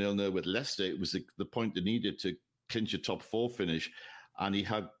drew 0-0 with Leicester. It was the point they needed to clinch a top 4 finish. And he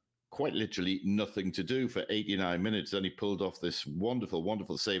had quite literally nothing to do for 89 minutes. Then he pulled off this wonderful,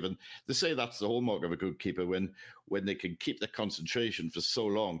 wonderful save. And they say that's the hallmark of a good keeper, when they can keep their concentration for so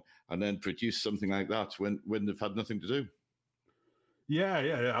long and then produce something like that when they've had nothing to do.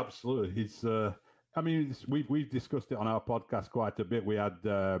 Yeah, absolutely. We've discussed it on our podcast quite a bit. We had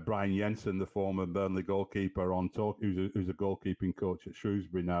Brian Jensen, the former Burnley goalkeeper, on talk, who's a goalkeeping coach at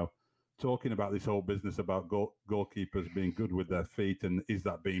Shrewsbury now, talking about this whole business about goalkeepers being good with their feet, and is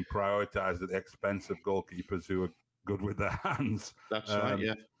that being prioritised at the expense of goalkeepers who are good with their hands? That's right,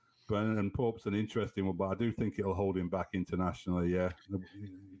 yeah. And Pope's an interesting one, but I do think it'll hold him back internationally, yeah.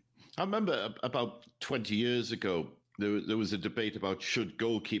 I remember about 20 years ago, there was a debate about should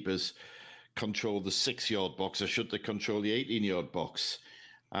goalkeepers control the 6-yard box or should they control the 18-yard box?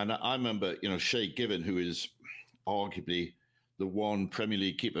 And I remember, Shay Given, who is arguably the one Premier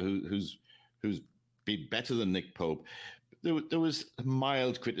League keeper who's been better than Nick Pope. There was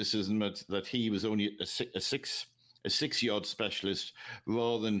mild criticism that he was only a 6-yard specialist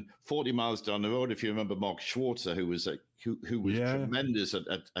rather than 40 miles down the road. If you remember Mark Schwarzer, who was tremendous at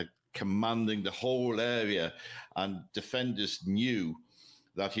commanding the whole area, and defenders knew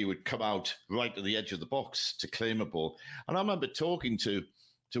that he would come out right to the edge of the box to claim a ball. And I remember talking to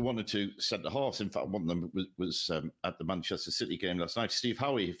one or two centre-halves. In fact, one of them was at the Manchester City game last night, Steve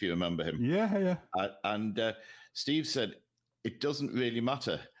Howie, if you remember him. Yeah. And Steve said, it doesn't really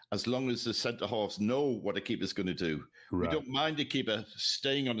matter as long as the centre-halves know what a keeper's going to do. Right. We don't mind a keeper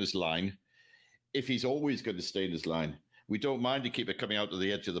staying on his line if he's always going to stay in his line. We don't mind a keeper coming out to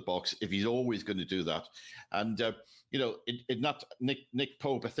the edge of the box if he's always going to do that. And, in that, Nick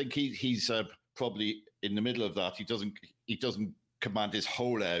Pope, I think he's probably in the middle of that. He doesn't command his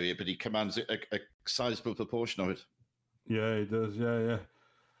whole area, but he commands a sizable proportion of it. Yeah, he does. Yeah.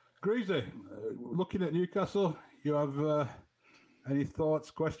 Greasy, looking at Newcastle, you have any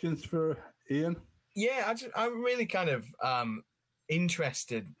thoughts, questions for Ian? Yeah, I'm really kind of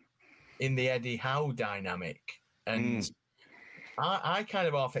interested in the Eddie Howe dynamic, and I kind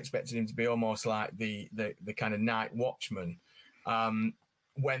of half expected him to be almost like the kind of night watchman.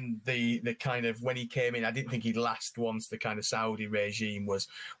 When when he came in, I didn't think he'd last once the kind of Saudi regime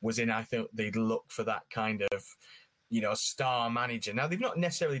was in. I think they'd look for that kind of, star manager. Now, they've not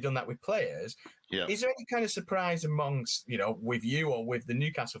necessarily done that with players. Yeah. Is there any kind of surprise amongst, with you or with the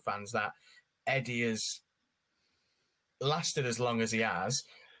Newcastle fans that Eddie has lasted as long as he has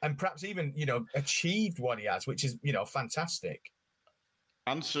and perhaps even, achieved what he has, which is, fantastic?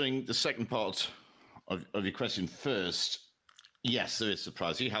 Answering the second part of your question first, yes, there is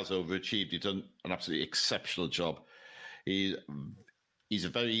surprise. He has overachieved. He's done an absolutely exceptional job. He's a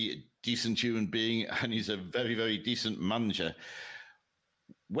very decent human being, and he's a very, very decent manager.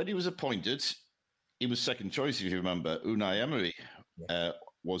 When he was appointed, he was second choice, if you remember. Unai Emery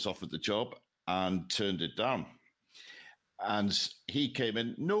was offered the job and turned it down. And he came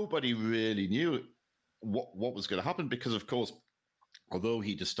in. Nobody really knew what was going to happen because, of course, although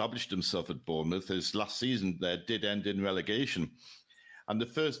he'd established himself at Bournemouth, his last season there did end in relegation. And the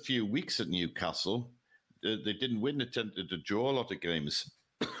first few weeks at Newcastle, they didn't win. They tended to draw a lot of games.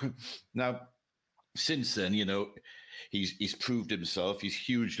 Now, since then, he's proved himself. He's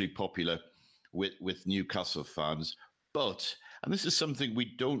hugely popular with Newcastle fans. But, and this is something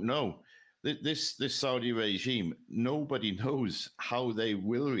we don't know, this Saudi regime, nobody knows how they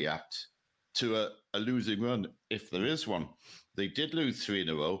will react to a losing run, if there is one. They did lose 3 in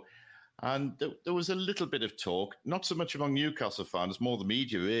a row, and there was a little bit of talk, not so much among Newcastle fans, more the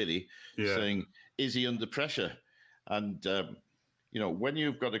media really, saying, is he under pressure? And, when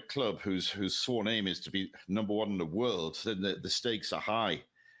you've got a club whose sworn aim is to be number one in the world, then the stakes are high.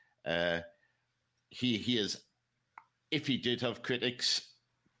 He is, if he did have critics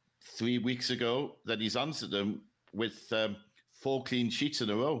 3 weeks ago, then he's answered them with 4 clean sheets in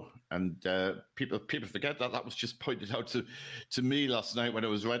a row. And people forget that was just pointed out to me last night when I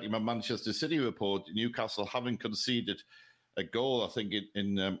was writing my Manchester City report. Newcastle haven't conceded a goal. I think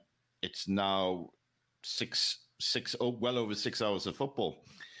it's now well over 6 hours of football.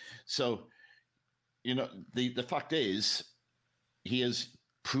 So, the fact is he is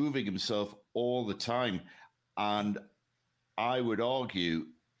proving himself all the time. And I would argue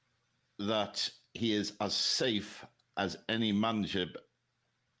that he is as safe as any manager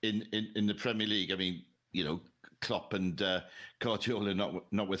in the Premier League. I mean, Klopp and Guardiola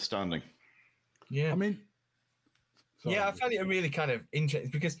notwithstanding. Yeah. I mean, Yeah, I found it a really kind of interesting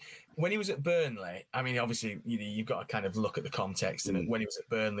because when he was at Burnley, I mean, obviously, you've got to kind of look at the context. And when he was at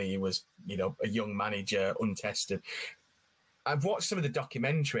Burnley, he was, a young manager, untested. I've watched some of the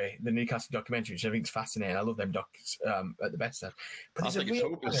documentary, the Newcastle documentary, which I think is fascinating. I love them docs at the best time. But I think it's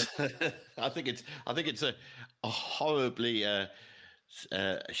hopeless. I think it's a horribly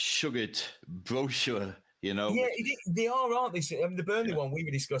sugared brochure. Yeah, they are, aren't they? The Burnley one we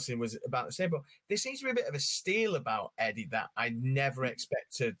were discussing was about the same, but there seems to be a bit of a steal about Eddie that I never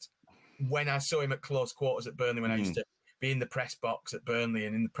expected when I saw him at close quarters at Burnley when I used to be in the press box at Burnley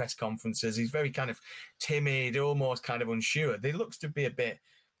and in the press conferences. He's very kind of timid, almost kind of unsure. He looks to be a bit,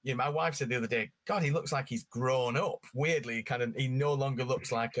 my wife said the other day, God, he looks like he's grown up. Weirdly, he no longer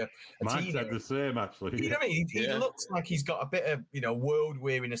looks like a Mine teenager. said the same, actually. You know what I mean? He looks like he's got a bit of, world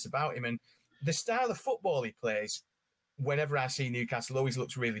weariness about him. And the style of football he plays, whenever I see Newcastle, always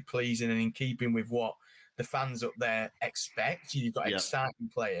looks really pleasing and in keeping with what the fans up there expect. You've got exciting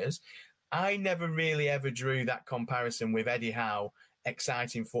players. I never really ever drew that comparison with Eddie Howe,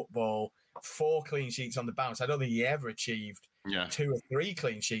 exciting football, 4 clean sheets on the bounce. I don't think he ever achieved 2 or 3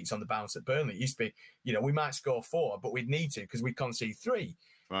 clean sheets on the bounce at Burnley. It used to be, we might score 4, but we'd need to because we'd concede 3.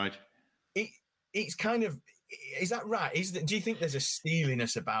 Right. It's kind of, is that right? Do you think there's a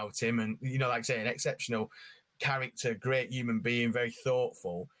steeliness about him? And, like I say, an exceptional character, great human being, very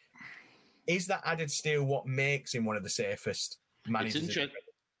thoughtful. Is that added steel what makes him one of the safest managers?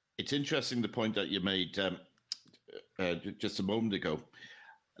 It's interesting the point that you made just a moment ago,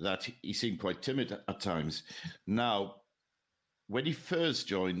 that he seemed quite timid at times. Now, when he first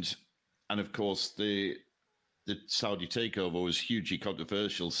joined, and of course the Saudi takeover was hugely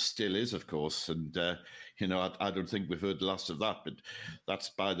controversial, still is, of course. And, I don't think we've heard the last of that, but that's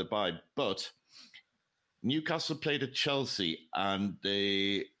by the by. But Newcastle played at Chelsea and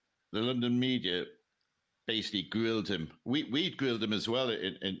the London media basically grilled him. We'd grilled him as well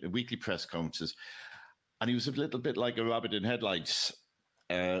in weekly press conferences. And he was a little bit like a rabbit in headlights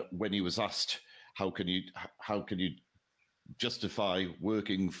when he was asked, how can you justify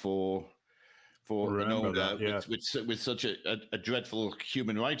working for an owner with such a dreadful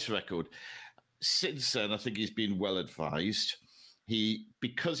human rights record? Since then, I think he's been well advised.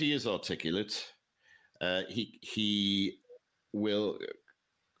 Because he is articulate, he will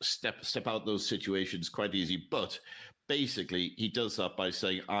step out those situations quite easy. But basically, he does that by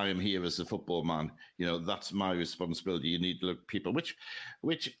saying, "I am here as a football man. That's my responsibility. You need to look at people,"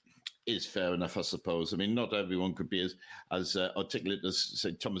 which is fair enough, I suppose. I mean, not everyone could be as articulate as,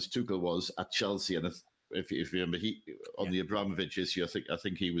 say, Thomas Tuchel was at Chelsea, and if you remember, the Abramovich issue, I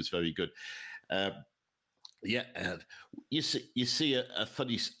think he was very good. You see a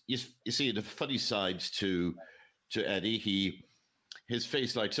funny side to Eddie. His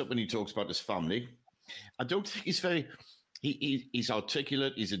face lights up when he talks about his family. I don't think he's very. He's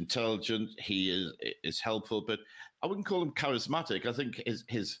articulate. He's intelligent. He is helpful, but I wouldn't call him charismatic. I think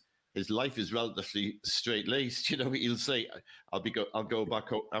his life is relatively straight-laced. He'll say, I'll go back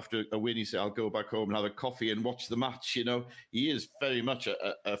home after a win. He say, I'll go back home and have a coffee and watch the match. He is very much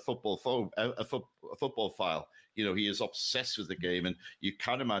a football file. He is obsessed with the game, and you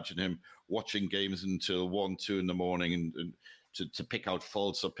can imagine him watching games until 1, 2 in the morning and to pick out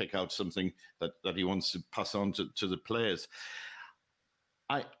faults or pick out something that he wants to pass on to the players.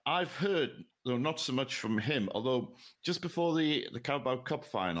 I've heard, though not so much from him, although just before the Carabao Cup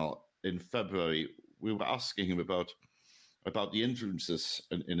final in February, we were asking him about the influences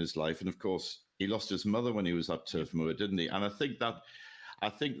in his life. And of course, he lost his mother when he was at Turf Moor, didn't he? And I think that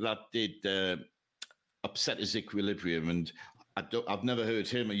did upset his equilibrium. And I've never heard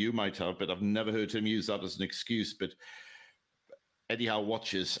him, or you might have, but I've never heard him use that as an excuse. But Eddie Howe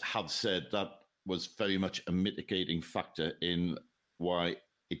watchers have said that was very much a mitigating factor in why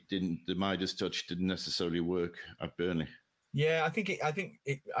the Midas touch didn't necessarily work at Burnley. Yeah, I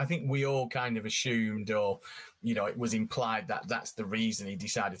think we all kind of assumed, or it was implied that that's the reason he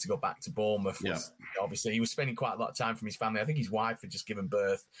decided to go back to Bournemouth. Obviously, he was spending quite a lot of time from his family. I think his wife had just given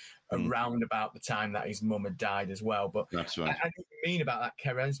birth around about the time that his mum had died as well. But that's right. I think you mean about that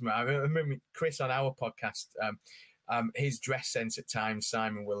charisma. I remember Chris on our podcast. His dress sense at times,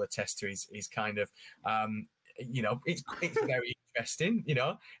 Simon will attest to his kind of. It's very interesting,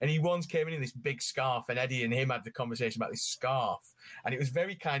 and he once came in this big scarf, and Eddie and him had the conversation about this scarf, and it was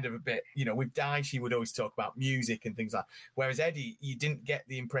very kind of a bit, with Dyche, he would always talk about music and things like that. Whereas Eddie, you didn't get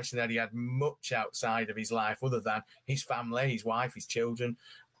the impression that he had much outside of his life other than his family, his wife, his children,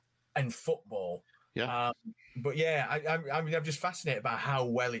 and football. Yeah. But yeah, I mean, I'm just fascinated by how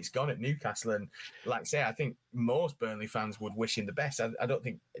well it's gone at Newcastle. And like I say, I think most Burnley fans would wish him the best. I don't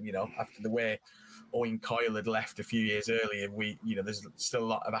think, after the way Owen Coyle had left a few years earlier, there's still a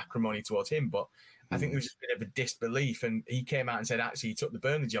lot of acrimony towards him, but I think there was just a bit of a disbelief, and he came out and said actually he took the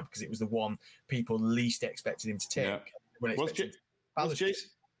Burnley job because it was the one people least expected him to take.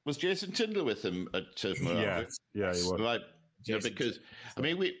 Was Jason Tindall with him at Turf Moor? Yeah, he was. Right, because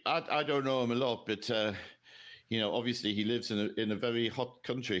I don't know him a lot, but obviously he lives in a very hot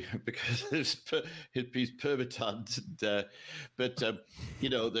country because he's permatant.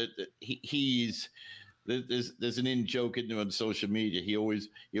 There's an in-joke in there on social media. He always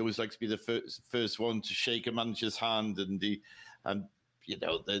likes to be the first one to shake a manager's hand, there's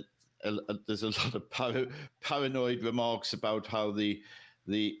a lot of paranoid remarks about how the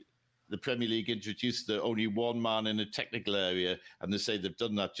Premier League introduced the only one man in a technical area, and they say they've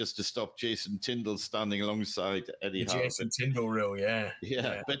done that just to stop Jason Tindall standing alongside Eddie Howe. Jason Tindall rule, yeah.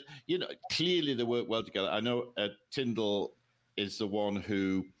 But clearly they work well together. I know Tindall is the one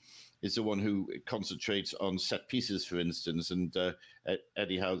who concentrates on set pieces, for instance, and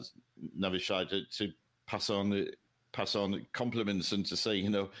Eddie Howe's never shy to pass on compliments and to say,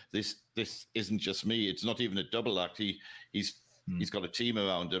 this isn't just me. It's not even a double act. He's got a team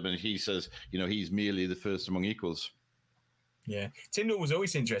around him, and he says, he's merely the first among equals. Yeah, Tindall was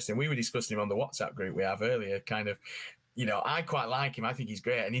always interesting. We were discussing him on the WhatsApp group we have earlier. Kind of, I quite like him. I think he's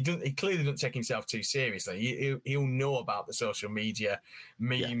great, and he clearly doesn't take himself too seriously. He'll know about the social media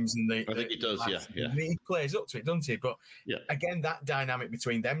memes and I think he does. Yeah. He plays up to it, doesn't he? But again, that dynamic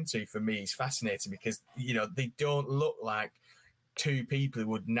between them two for me is fascinating because they don't look like two people who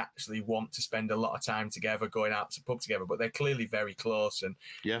would naturally want to spend a lot of time together, going out to pub together, but they're clearly very close, and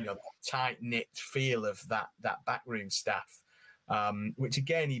that tight knit feel of that backroom staff, which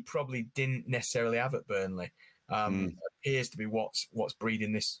again he probably didn't necessarily have at Burnley. Appears to be what's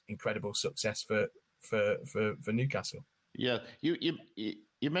breeding this incredible success for Newcastle. Yeah,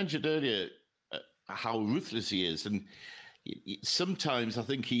 you mentioned earlier how ruthless he is, and sometimes I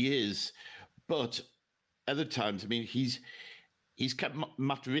think he is, but other times, he's kept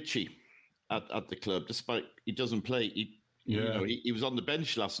Matt Ritchie at the club, despite he doesn't play. He was on the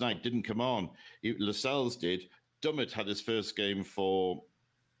bench last night, didn't come on. Lascelles did. Dummett had his first game for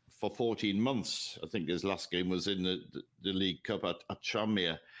 14 months. I think his last game was in the League Cup at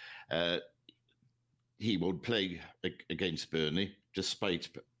Tranmere. He won't play against Burnley, despite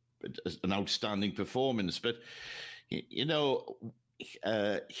an outstanding performance. But, he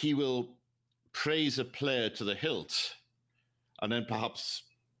will praise a player to the hilt and then perhaps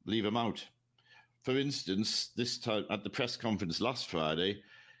leave him out. For instance, this time at the press conference last Friday,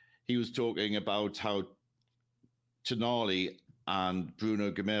 he was talking about how Tonali and Bruno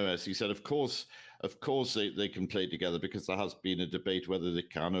Guimaraes, he said, of course they can play together because there has been a debate whether they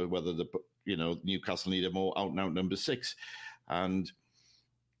can or whether Newcastle need a more out-and-out number 6. And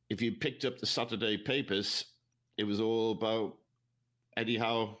if you picked up the Saturday papers, it was all about Eddie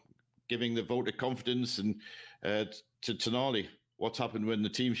Howe giving the vote of confidence and to Tonali. What happened when the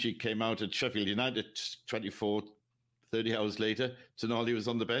team sheet came out at Sheffield United 30 hours later? Tonali was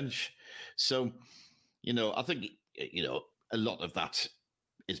on the bench. So, I think, a lot of that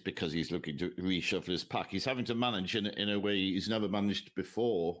is because he's looking to reshuffle his pack. He's having to manage in a way he's never managed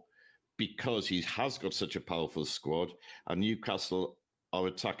before because he has got such a powerful squad, and Newcastle are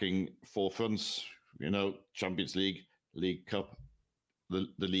attacking 4 fronts, Champions League, League Cup, the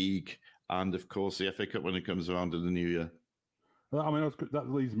league, and of course the FA Cup when it comes around in the new year. That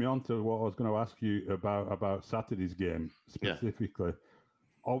leads me on to what I was going to ask you about Saturday's game specifically. Yeah.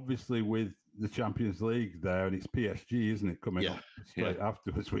 Obviously, with the Champions League there, and it's PSG, isn't it, coming up straight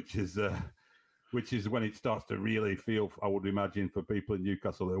afterwards, which is when it starts to really feel, I would imagine, for people in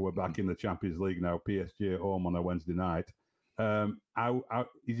Newcastle who are back in the Champions League now, PSG at home on a Wednesday night. How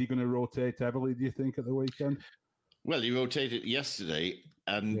is he going to rotate heavily, do you think, at the weekend? Well, he rotated yesterday,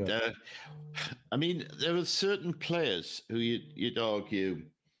 and there are certain players who you'd argue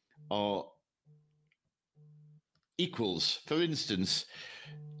are equals. For instance,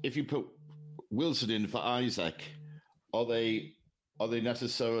 if you put Wilson in for Isaac, are they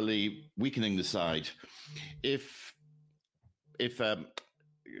necessarily weakening the side? If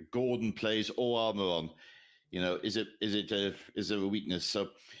Gordon plays or Almiron, is there a weakness? So,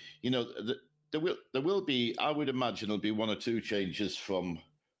 there will be, I would imagine, there'll be 1 or 2 changes from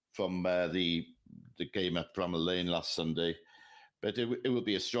the game at Bramall Lane last Sunday, but it will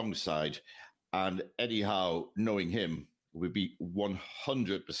be a strong side, and Eddie Howe, knowing him, will be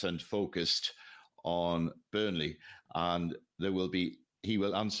 100% focused on Burnley, and he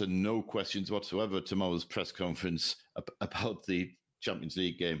will answer no questions whatsoever at tomorrow's press conference about the Champions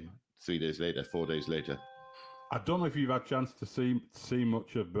League game 4 days later. I don't know if you've had a chance to see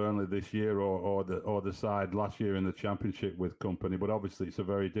much of Burnley this year or the side last year in the Championship with Company, but obviously it's a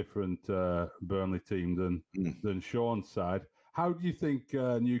very different Burnley team than Sean's side. How do you think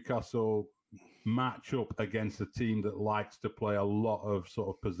Newcastle match up against a team that likes to play a lot of sort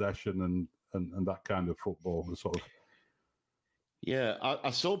of possession and that kind of football? Yeah,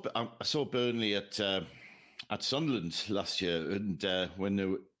 I saw Burnley at Sunderland last year, and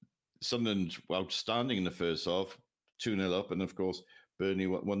when Sunderland were outstanding in the first half, 2-0 up, and of course Burnley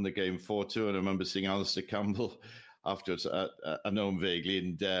won the game 4-2. And I remember seeing Alistair Campbell afterwards. I know him vaguely,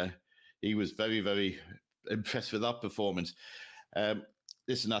 and he was very, very impressed with that performance.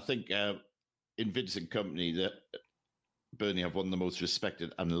 Listen, I think in Vincent Company that Burnley have one of the most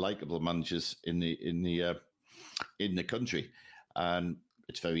respected and likable managers in the country, and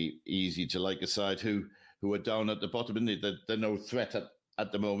it's very easy to like a side who are down at the bottom, and they're no threat at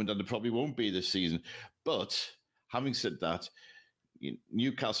the moment, and they probably won't be this season. But having said that,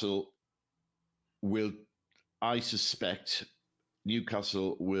 Newcastle will, I suspect,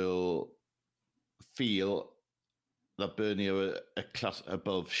 Newcastle will feel that Burnley are a class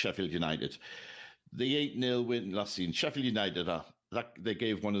above Sheffield United. The 8-0 win last season, Sheffield United, they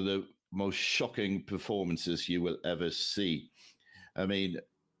gave one of the most shocking performances you will ever see. I mean,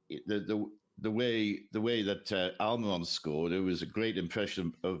 the way that Almiron scored, it was a great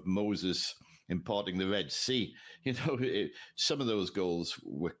impression of Moses imparting the Red Sea. Some of those goals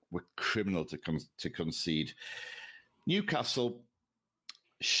were criminal to concede. Newcastle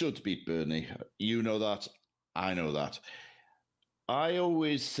should beat Burnley. You know that. I know that. I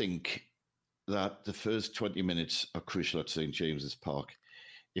always think that the first 20 minutes are crucial at St. James's Park.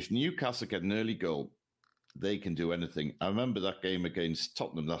 If Newcastle get an early goal, they can do anything. I remember that game against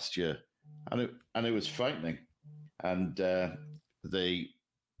Tottenham last year, and it was frightening. And they,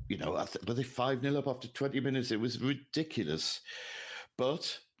 were they 5-0 up after 20 minutes? It was ridiculous.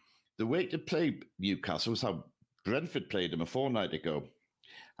 But the way to play Newcastle was how Brentford played them a fortnight ago.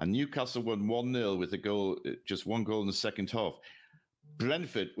 And Newcastle won 1-0 with a goal, just one goal in the second half.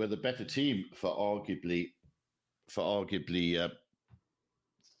 Brentford were the better team for arguably 40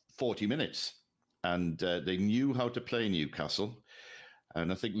 minutes. And they knew how to play Newcastle.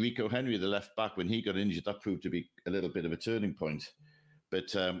 And I think Rico Henry, the left back, when he got injured, that proved to be a little bit of a turning point.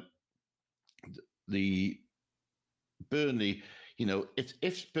 But the Burnley,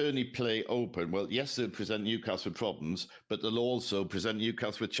 if Burnley play open, well, yes, they'll present Newcastle with problems, but they'll also present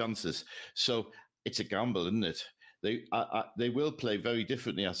Newcastle with chances. So it's a gamble, isn't it? They will play very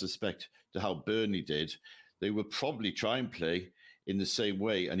differently, I suspect, to how Burnley did. They will probably try and play in the same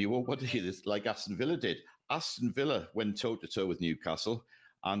way, and you won't want to hear this like Aston Villa did. Aston Villa went toe-to-toe with Newcastle,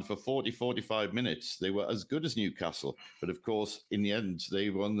 and for 40-45 minutes, they were as good as Newcastle. But of course, in the end, they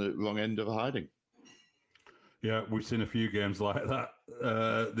were on the wrong end of hiding. Yeah, we've seen a few games like that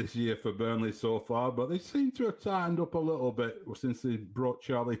this year for Burnley so far, but they seem to have tightened up a little bit since they brought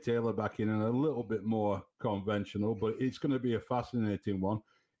Charlie Taylor back in and a little bit more conventional, but it's going to be a fascinating one.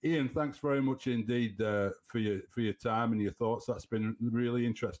 Ian, thanks very much indeed for your time and your thoughts. That's been really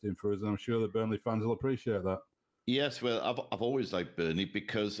interesting for us, and I'm sure the Burnley fans will appreciate that. Yes, well, I've always liked Burnley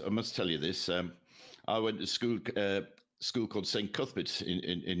because I must tell you this. I went to school called St. Cuthbert's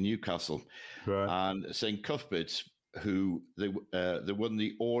in Newcastle, right. And St. Cuthbert's, who they won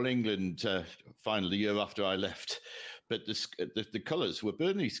the All England final the year after I left, but the colours were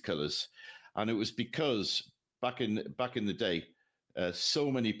Burnley's colours, and it was because back in the day, so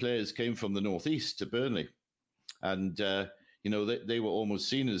many players came from the northeast to Burnley, and they were almost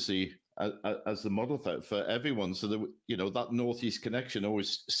seen as the model for everyone. So that northeast connection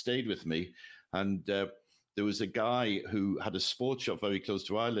always stayed with me, and there was a guy who had a sports shop very close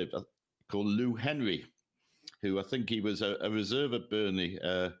to where I lived called Lou Henry, who I think he was a reserve at Burnley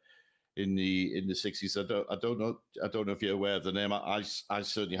in the 60s. I don't know if you're aware of the name. I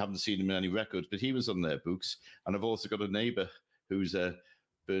certainly haven't seen him in any records, but he was on their books. And I've also got a neighbour who's a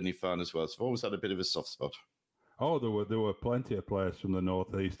Burnley fan as well. So I've always had a bit of a soft spot. Oh, there were plenty of players from the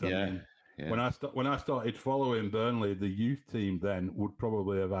northeast. I mean, yeah. When I started following Burnley, the youth team then would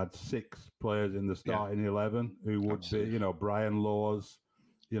probably have had 6 players in the starting 11 who would be, Brian Laws,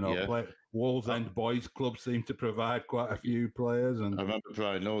 Wallsend Boys Club seemed to provide quite a few players. And I remember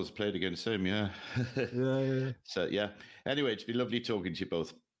Brian Laws played against him, yeah. Yeah. So, yeah. Anyway, it's been lovely talking to you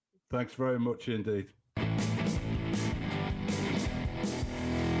both. Thanks very much indeed.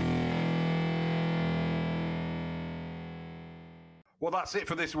 Well, that's it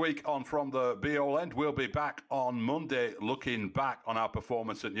for this week on From the Be-All End. We'll be back on Monday looking back on our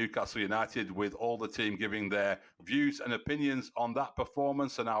performance at Newcastle United with all the team giving their views and opinions on that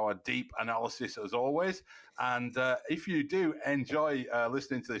performance and our deep analysis as always. And if you do enjoy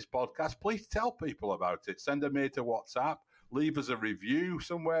listening to this podcast, please tell people about it. Send a mate to WhatsApp. Leave us a review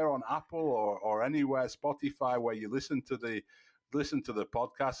somewhere on Apple or anywhere, Spotify, where you listen to the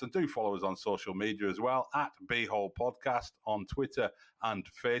podcast, and do follow us on social media as well at B-Hole Podcast on Twitter and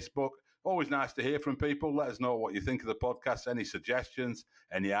Facebook. Always nice to hear from people. Let us know what you think of the podcast, any suggestions,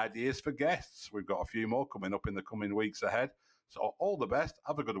 any ideas for guests. We've got a few more coming up in the coming weeks ahead. So all the best.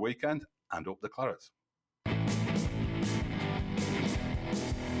 Have a good weekend and up the Clarets.